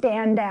themselves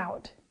stand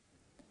out.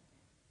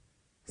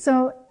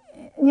 So,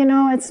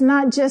 it's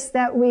not just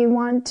that we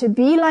want to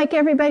be like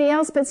everybody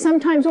else, but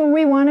sometimes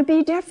we want to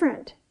be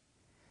different.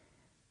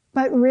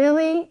 But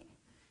really,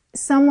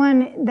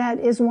 someone that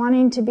is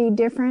wanting to be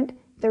different,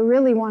 they're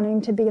really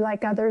wanting to be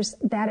like others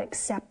that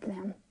accept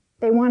them.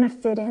 They want to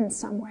fit in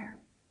somewhere.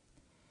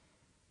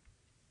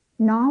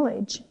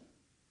 Knowledge.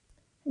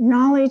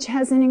 Knowledge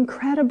has an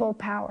incredible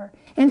power.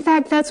 In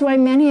fact, that's why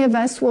many of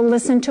us will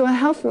listen to a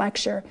health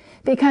lecture,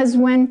 because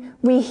when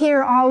we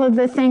hear all of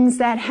the things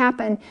that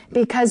happen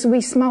because we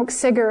smoke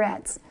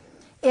cigarettes,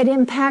 it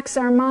impacts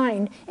our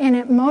mind and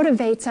it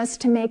motivates us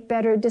to make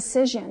better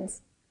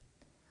decisions.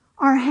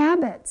 Our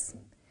habits,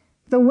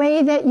 the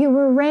way that you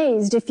were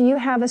raised, if you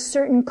have a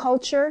certain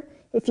culture,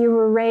 if you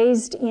were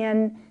raised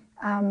in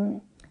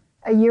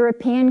a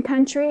European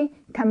country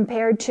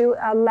compared to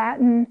a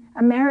Latin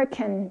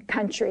American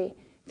country,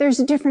 there's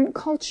different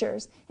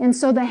cultures. And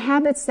so the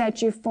habits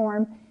that you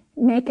form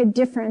make a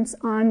difference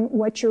on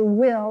what your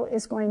will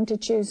is going to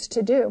choose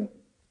to do.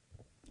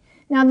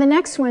 Now, the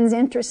next one's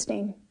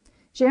interesting.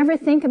 Do you ever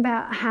think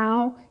about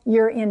how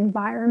your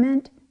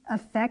environment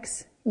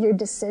affects your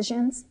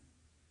decisions?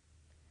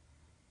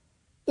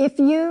 If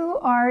you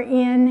are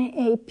in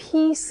a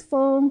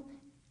peaceful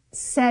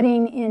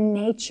setting in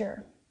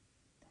nature,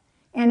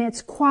 and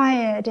it's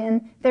quiet,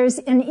 and there's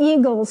an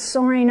eagle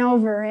soaring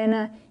over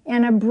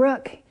and a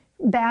brook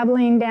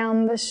babbling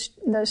down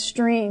the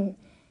stream,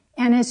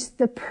 and it's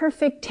the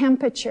perfect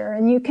temperature,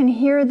 and you can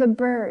hear the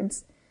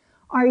birds,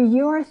 are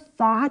your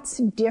thoughts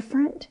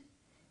different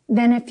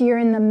than if you're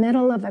in the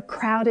middle of a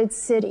crowded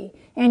city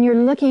and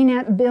you're looking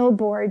at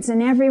billboards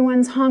and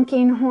everyone's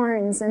honking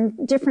horns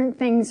and different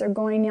things are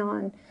going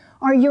on?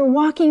 Or you're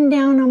walking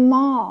down a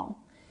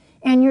mall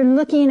and you're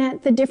looking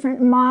at the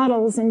different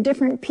models and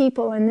different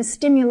people and the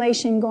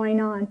stimulation going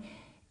on.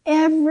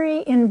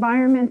 Every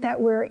environment that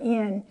we're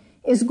in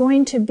is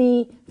going to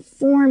be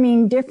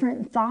forming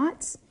different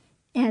thoughts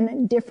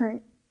and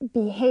different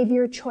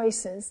behavior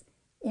choices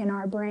in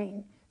our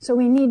brain. So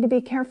we need to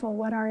be careful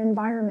what our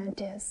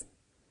environment is.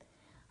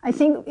 I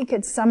think we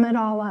could sum it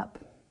all up.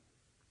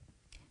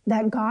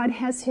 That God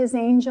has His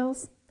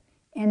angels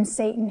and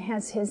Satan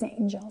has his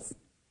angels.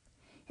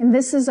 And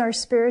this is our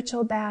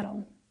spiritual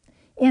battle.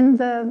 In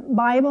the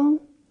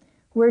Bible,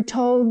 we're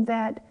told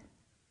that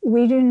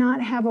we do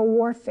not have a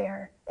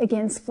warfare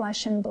against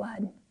flesh and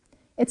blood.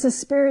 It's a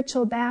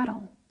spiritual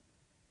battle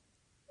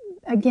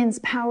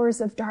against powers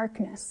of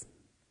darkness.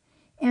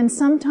 And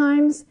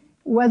sometimes,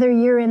 whether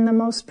you're in the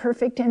most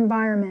perfect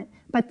environment,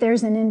 but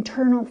there's an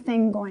internal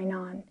thing going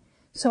on.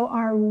 So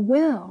our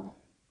will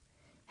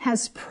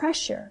has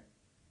pressure,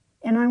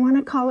 and I want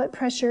to call it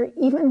pressure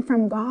even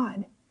from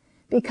God,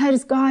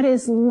 because God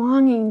is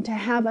longing to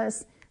have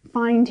us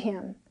find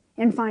Him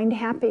and find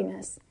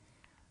happiness.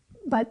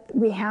 But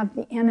we have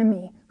the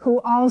enemy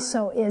who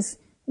also is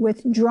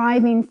with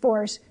driving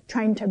force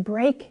trying to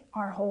break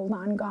our hold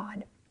on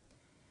God.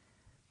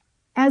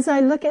 As I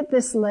look at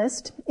this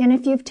list, and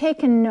if you've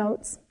taken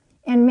notes,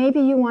 and maybe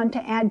you want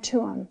to add to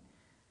them,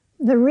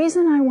 the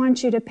reason I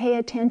want you to pay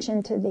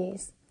attention to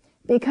these,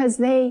 because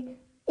they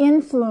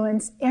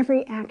influence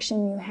every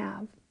action you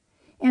have.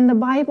 And the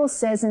Bible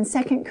says in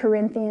 2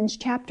 Corinthians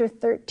chapter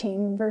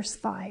 13, verse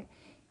 5,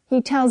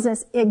 He tells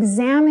us,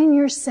 examine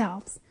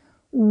yourselves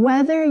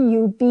whether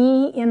you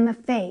be in the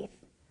faith.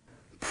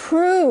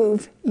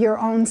 Prove your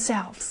own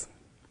selves.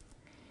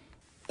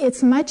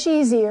 It's much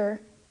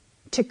easier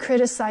to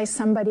criticize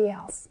somebody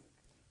else.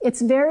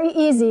 It's very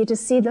easy to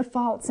see the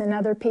faults in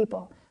other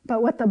people.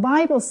 But what the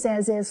Bible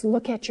says is,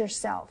 look at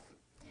yourself.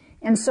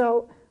 And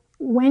so,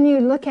 when you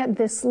look at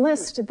this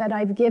list that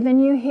I've given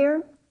you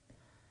here,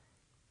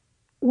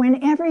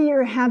 whenever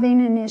you're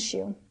having an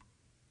issue,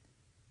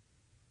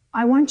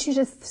 I want you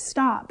to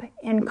stop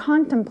and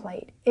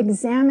contemplate,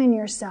 examine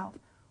yourself.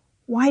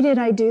 Why did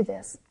I do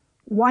this?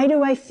 Why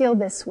do I feel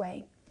this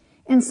way?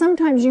 And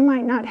sometimes you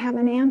might not have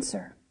an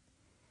answer.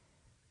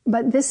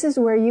 But this is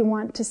where you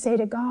want to say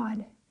to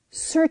God,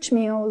 search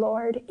me, O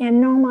Lord,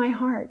 and know my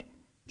heart.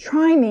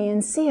 Try me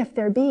and see if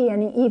there be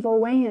any evil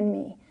way in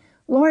me.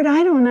 Lord,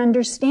 I don't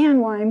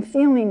understand why I'm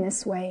feeling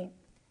this way.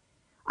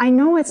 I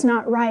know it's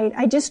not right.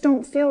 I just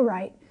don't feel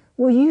right.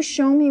 Will you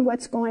show me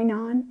what's going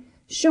on?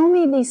 Show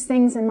me these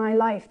things in my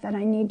life that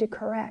I need to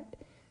correct.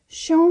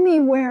 Show me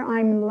where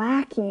I'm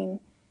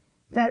lacking,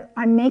 that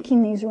I'm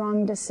making these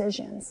wrong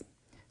decisions.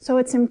 So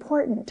it's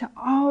important to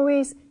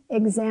always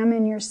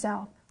examine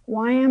yourself.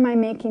 Why am I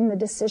making the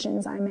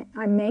decisions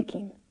I'm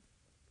making?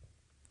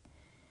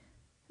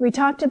 We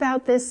talked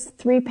about this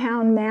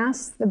 3-pound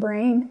mass, the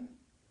brain,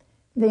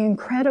 the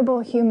incredible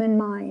human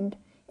mind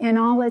and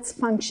all its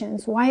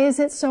functions. Why is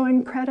it so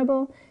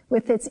incredible?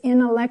 With its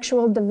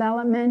intellectual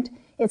development,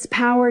 its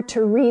power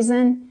to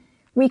reason,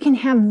 we can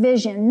have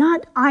vision,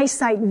 not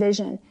eyesight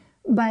vision,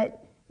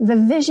 but the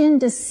vision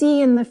to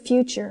see in the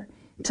future,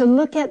 to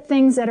look at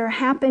things that are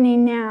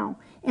happening now,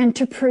 and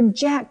to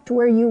project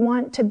where you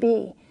want to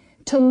be,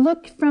 to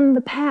look from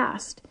the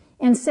past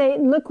and say,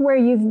 look where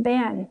you've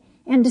been,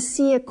 and to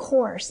see a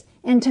course,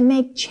 and to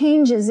make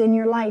changes in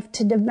your life,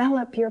 to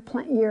develop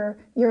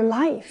your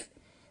life.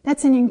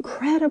 That's an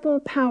incredible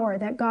power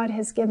that God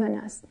has given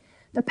us.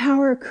 The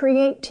power of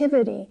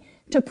creativity,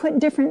 to put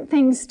different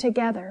things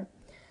together.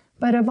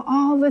 But of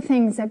all the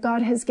things that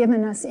God has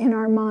given us in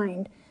our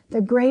mind,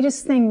 the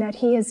greatest thing that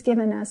He has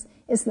given us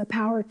is the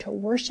power to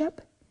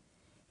worship.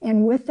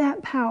 And with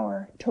that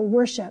power to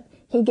worship,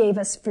 He gave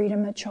us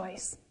freedom of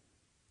choice.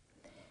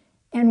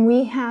 And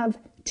we have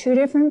two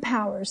different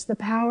powers, the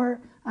power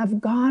of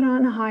God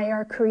on high,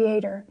 our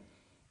Creator,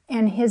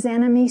 and His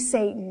enemy,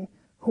 Satan,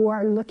 who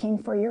are looking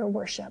for your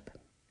worship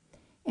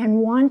and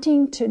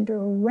wanting to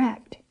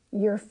direct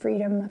your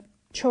freedom of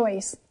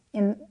choice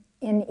in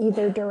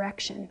either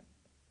direction.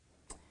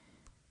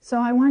 So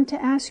I want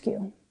to ask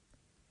you,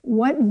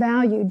 what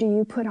value do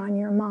you put on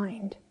your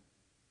mind?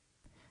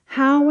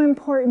 How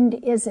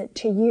important is it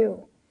to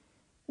you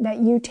that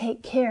you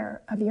take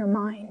care of your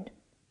mind?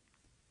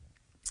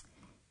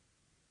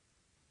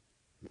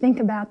 Think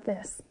about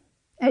this.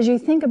 As you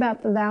think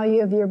about the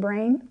value of your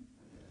brain,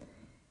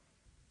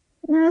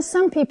 now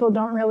some people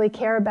don't really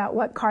care about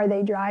what car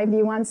they drive.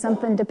 You want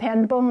something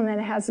dependable and that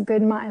it has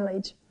good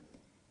mileage.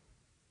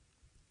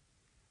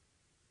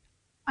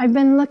 I've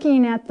been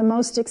looking at the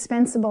most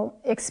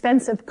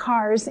expensive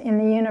cars in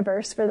the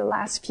universe for the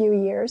last few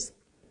years.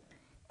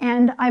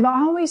 And I've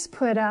always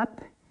put up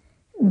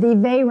the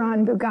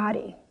Veyron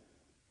Bugatti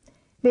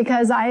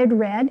because I had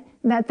read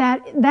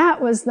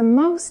that was the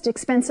most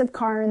expensive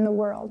car in the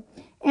world.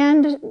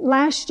 And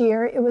last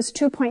year it was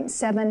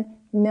 $2.7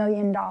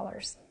 million.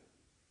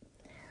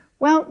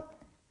 Well,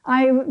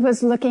 I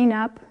was looking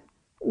up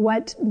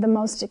what the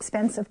most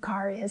expensive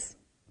car is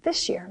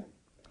this year.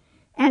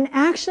 And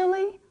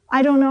actually,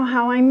 I don't know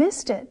how I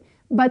missed it,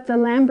 but the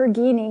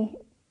Lamborghini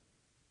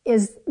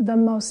is the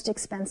most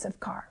expensive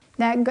car.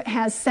 That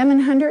has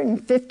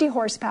 750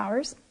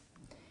 horsepower.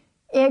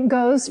 It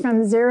goes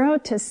from 0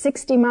 to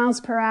 60 miles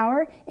per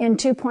hour in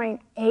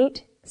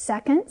 2.8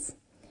 seconds.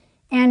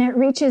 And it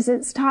reaches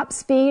its top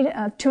speed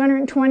of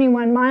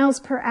 221 miles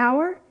per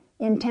hour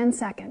in 10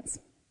 seconds.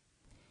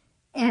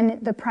 And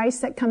the price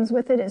that comes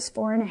with it is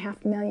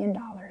 $4.5 million.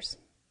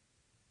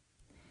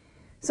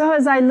 So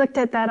as I looked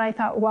at that, I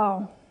thought,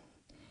 wow,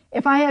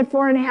 if I had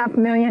 $4.5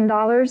 million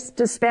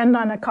to spend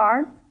on a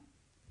car,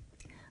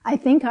 I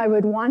think I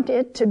would want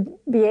it to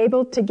be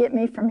able to get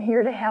me from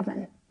here to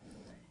heaven.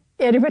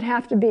 It would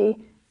have to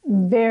be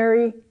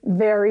very,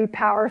 very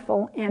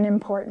powerful and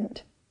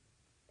important.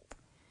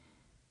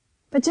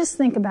 But just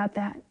think about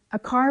that. A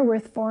car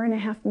worth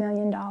 $4.5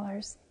 million.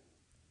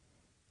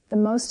 The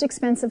most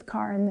expensive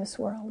car in this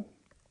world.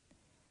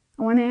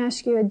 I want to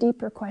ask you a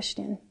deeper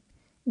question.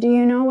 Do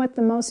you know what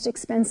the most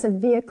expensive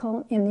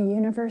vehicle in the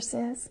universe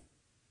is?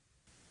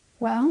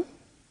 Well,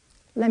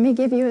 let me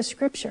give you a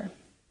scripture.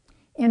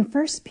 In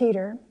 1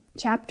 Peter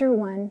chapter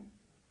 1,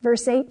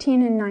 verse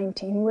 18 and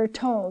 19, we're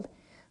told,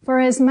 "For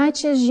as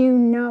much as you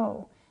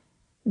know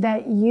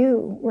that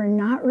you were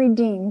not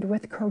redeemed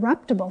with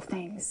corruptible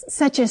things,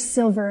 such as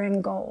silver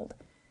and gold,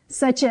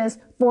 such as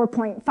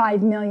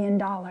 $4.5 million,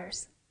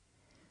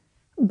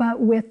 but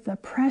with the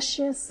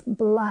precious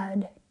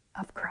blood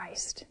of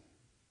Christ."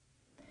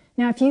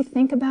 Now, if you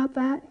think about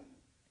that,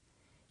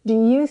 do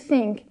you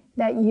think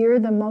that you're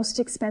the most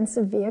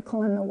expensive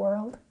vehicle in the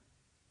world?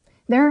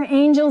 There are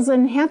angels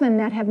in heaven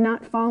that have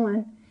not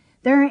fallen.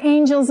 There are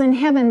angels in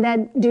heaven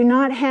that do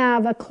not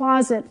have a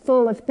closet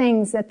full of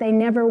things that they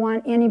never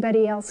want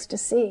anybody else to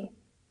see.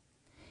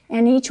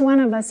 And each one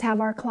of us have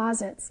our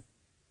closets.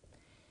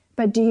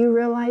 But do you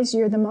realize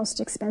you're the most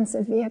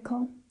expensive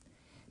vehicle?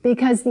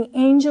 Because the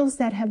angels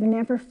that have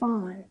never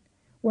fallen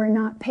were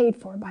not paid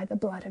for by the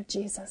blood of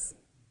Jesus.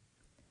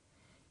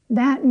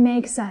 That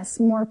makes us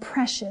more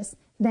precious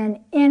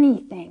than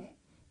anything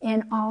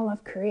in all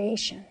of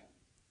creation.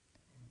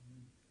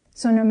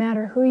 So no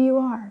matter who you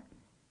are,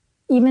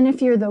 even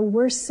if you're the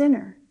worst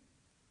sinner,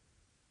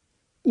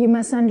 you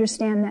must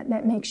understand that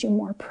that makes you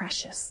more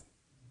precious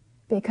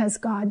because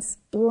God's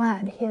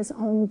blood, His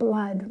own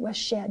blood, was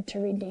shed to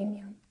redeem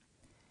you.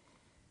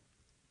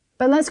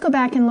 But let's go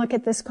back and look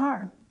at this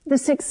car,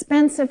 this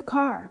expensive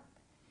car.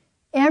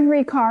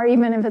 Every car,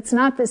 even if it's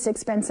not this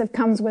expensive,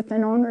 comes with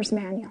an owner's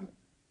manual.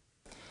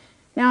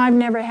 Now, I've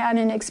never had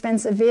an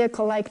expensive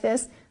vehicle like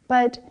this,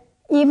 but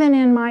even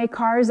in my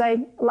cars,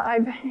 I've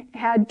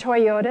had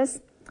Toyotas.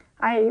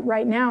 I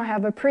right now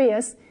have a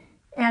Prius,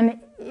 and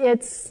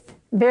it's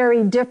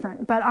very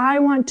different. But I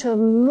want to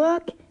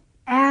look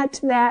at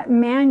that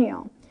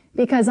manual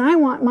because I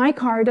want my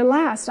car to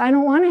last. I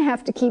don't want to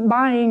have to keep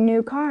buying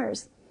new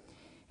cars.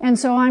 And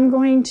so I'm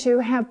going to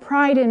have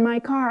pride in my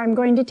car. I'm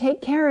going to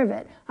take care of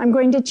it. I'm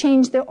going to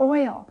change the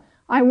oil.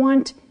 I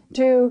want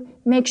to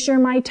make sure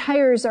my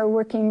tires are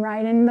working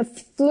right and the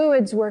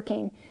fluid's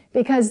working,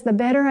 because the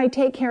better I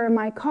take care of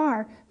my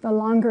car, the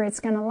longer it's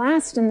going to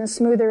last and the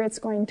smoother it's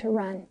going to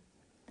run.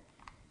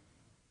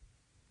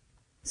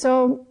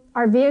 So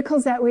our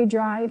vehicles that we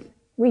drive,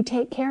 we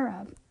take care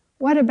of.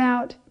 What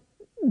about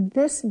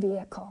this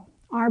vehicle,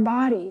 our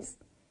bodies?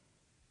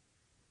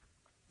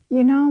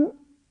 You know,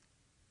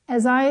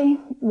 as I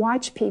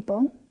watch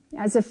people,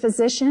 as a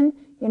physician,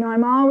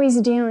 I'm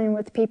always dealing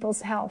with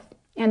people's health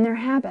and their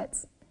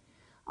habits.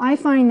 I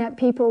find that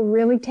people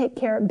really take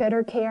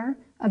better care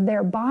of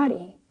their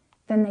body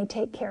than they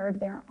take care of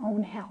their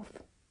own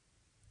health.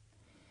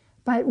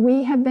 But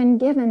we have been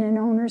given an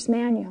owner's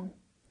manual.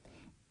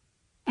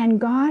 And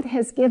God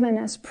has given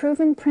us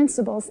proven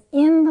principles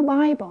in the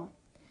Bible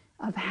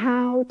of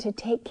how to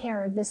take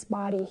care of this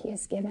body He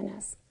has given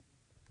us.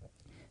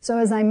 So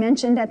as I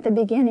mentioned at the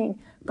beginning,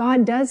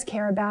 God does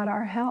care about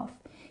our health.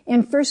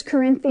 In 1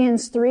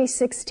 Corinthians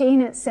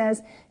 3:16 it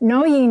says,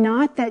 "Know ye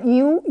not that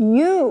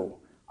you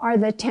are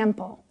the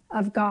temple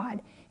of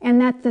God, and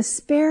that the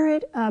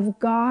Spirit of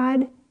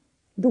God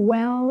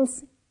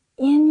dwells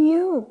in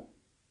you?"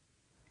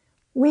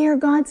 We are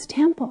God's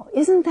temple.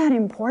 Isn't that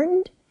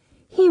important?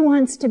 He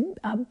wants to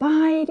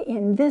abide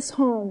in this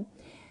home.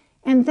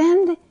 And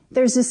then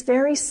there's this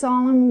very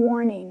solemn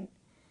warning.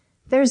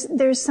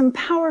 There's some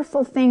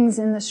powerful things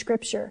in the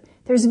Scripture.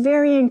 There's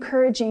very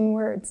encouraging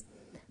words.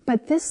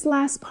 But this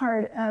last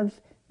part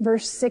of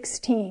verse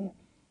 16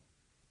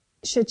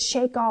 should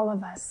shake all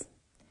of us.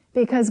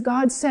 Because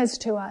God says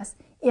to us,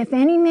 if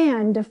any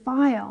man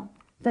defile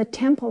the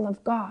temple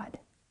of God,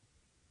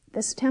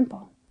 this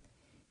temple,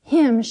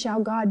 him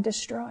shall God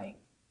destroy.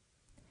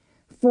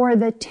 For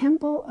the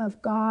temple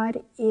of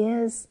God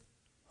is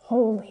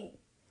holy,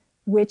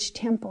 which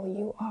temple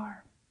you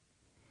are.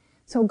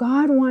 So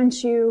God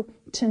wants you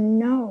to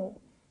know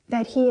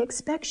that He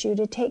expects you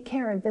to take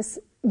care of this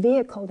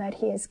vehicle that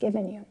He has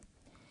given you.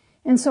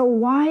 And so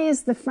why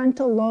is the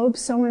frontal lobe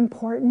so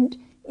important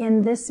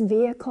in this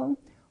vehicle?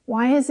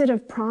 Why is it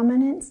of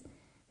prominence?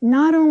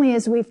 Not only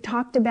as we've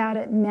talked about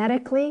it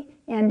medically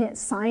and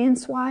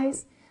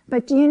science-wise,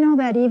 but do you know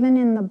that even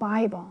in the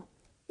Bible,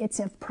 it's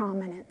of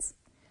prominence?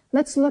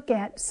 Let's look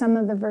at some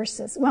of the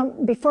verses. Well,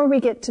 before we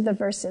get to the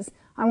verses,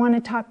 I want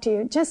to talk to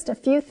you just a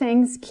few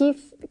things,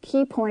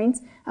 key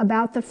points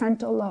about the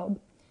frontal lobe.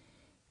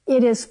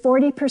 It is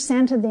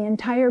 40% of the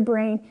entire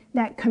brain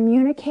that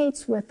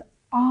communicates with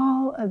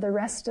all of the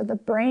rest of the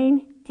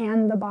brain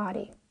and the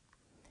body.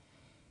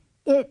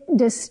 It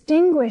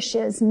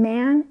distinguishes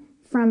man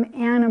from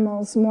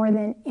animals more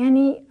than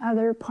any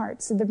other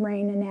parts of the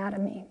brain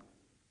anatomy.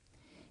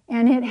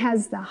 And it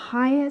has the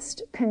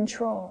highest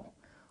control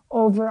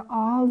over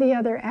all the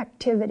other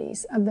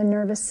activities of the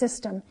nervous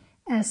system,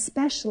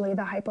 especially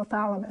the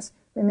hypothalamus.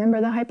 Remember,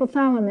 the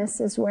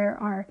hypothalamus is where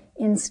our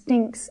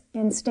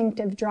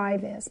instinctive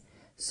drive is.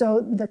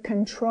 So the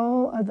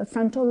control of the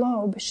frontal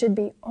lobe should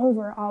be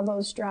over all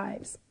those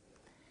drives.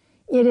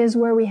 It is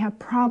where we have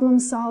problem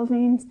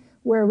solving,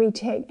 where we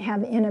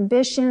have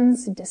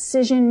inhibitions,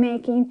 decision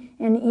making,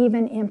 and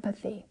even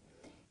empathy.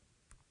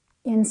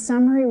 In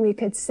summary, we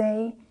could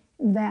say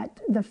that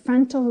the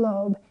frontal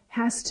lobe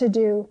has to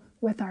do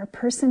with our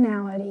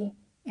personality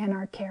and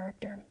our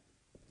character.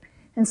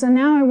 And so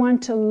now I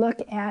want to look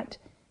at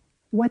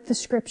what the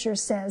Scripture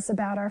says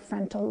about our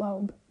frontal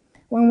lobe.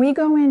 When we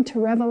go into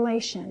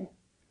Revelation,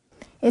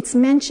 it's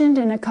mentioned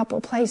in a couple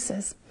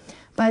places,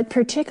 but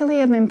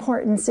particularly of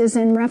importance is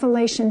in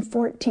Revelation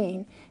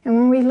 14. And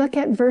when we look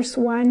at verse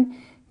 1,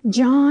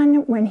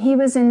 John, when he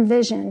was in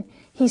vision,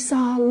 he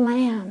saw a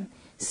lamb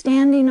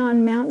standing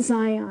on Mount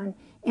Zion,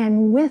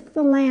 and with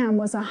the lamb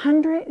was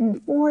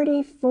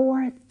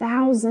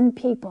 144,000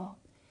 people.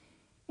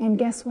 And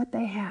guess what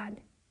they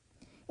had?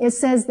 It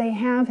says they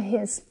have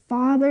his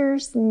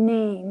Father's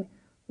name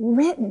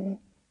written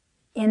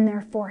in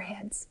their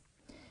foreheads.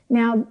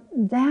 Now,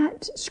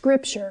 that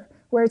scripture,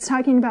 where it's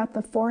talking about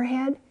the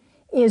forehead,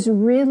 is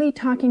really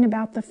talking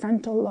about the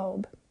frontal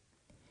lobe.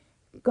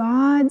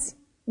 God's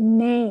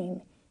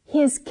name,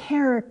 His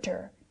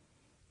character,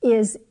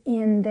 is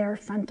in their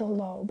frontal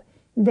lobe.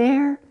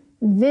 Their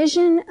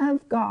vision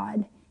of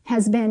God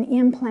has been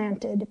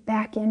implanted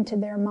back into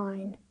their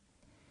mind.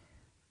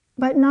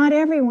 But not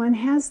everyone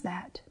has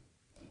that.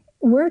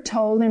 We're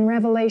told in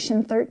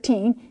Revelation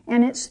 13,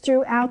 and it's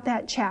throughout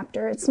that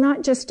chapter, it's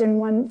not just in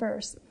one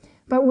verse,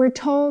 but we're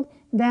told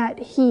that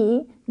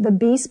He, the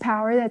beast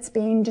power that's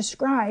being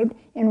described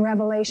in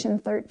Revelation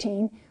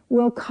 13,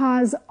 will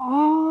cause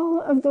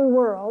all of the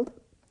world,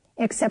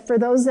 except for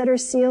those that are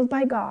sealed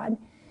by God,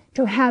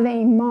 to have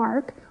a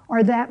mark,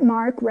 or that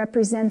mark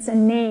represents a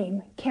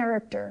name,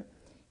 character,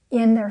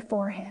 in their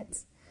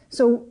foreheads.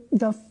 So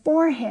the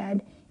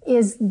forehead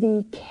is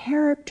the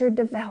character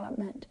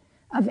development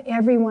of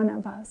every one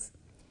of us.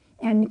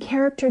 And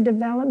character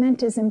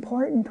development is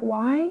important.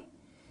 Why?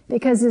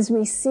 Because as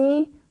we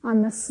see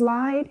on the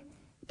slide,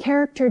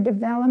 character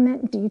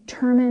development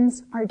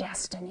determines our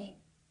destiny.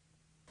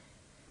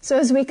 So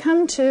as we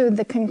come to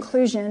the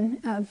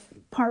conclusion of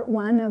part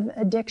 1 of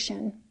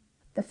addiction,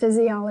 the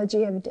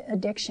physiology of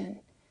addiction,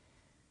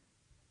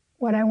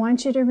 what I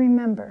want you to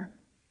remember,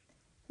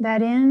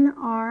 that in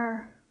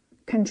our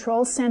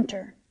control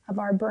center of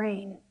our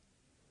brain,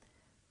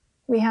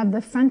 we have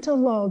the frontal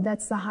lobe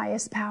that's the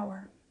highest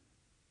power.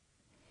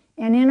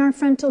 And in our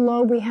frontal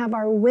lobe, we have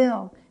our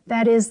will,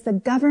 that is the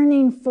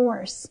governing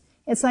force.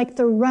 It's like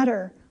the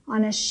rudder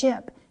on a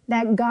ship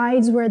that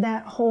guides where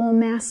that whole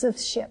massive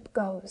ship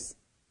goes.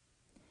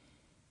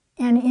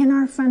 And in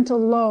our frontal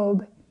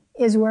lobe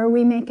is where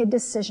we make a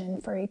decision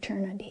for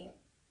eternity.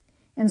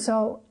 And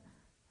so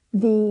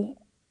the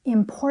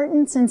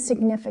importance and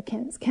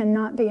significance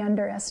cannot be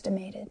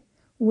underestimated.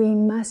 We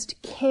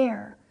must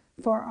care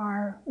for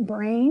our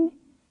brain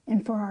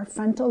and for our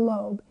frontal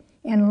lobe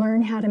and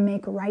learn how to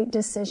make right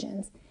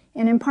decisions.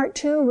 And in part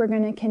 2, we're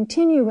going to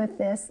continue with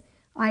this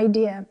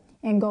idea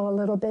and go a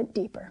little bit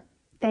deeper.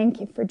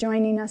 Thank you for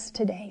joining us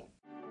today.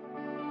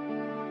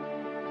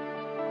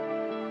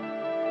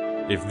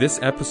 If this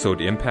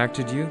episode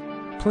impacted you,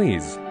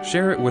 please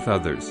share it with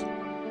others.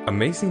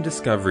 Amazing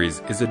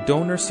Discoveries is a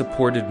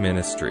donor-supported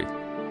ministry.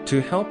 To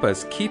help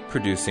us keep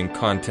producing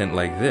content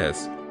like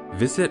this,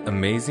 visit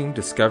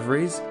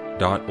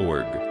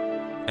amazingdiscoveries.org.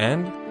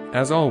 And,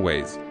 as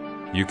always,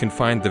 you can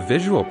find the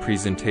visual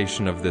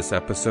presentation of this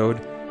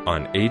episode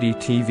on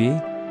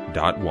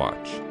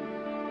adtv.watch.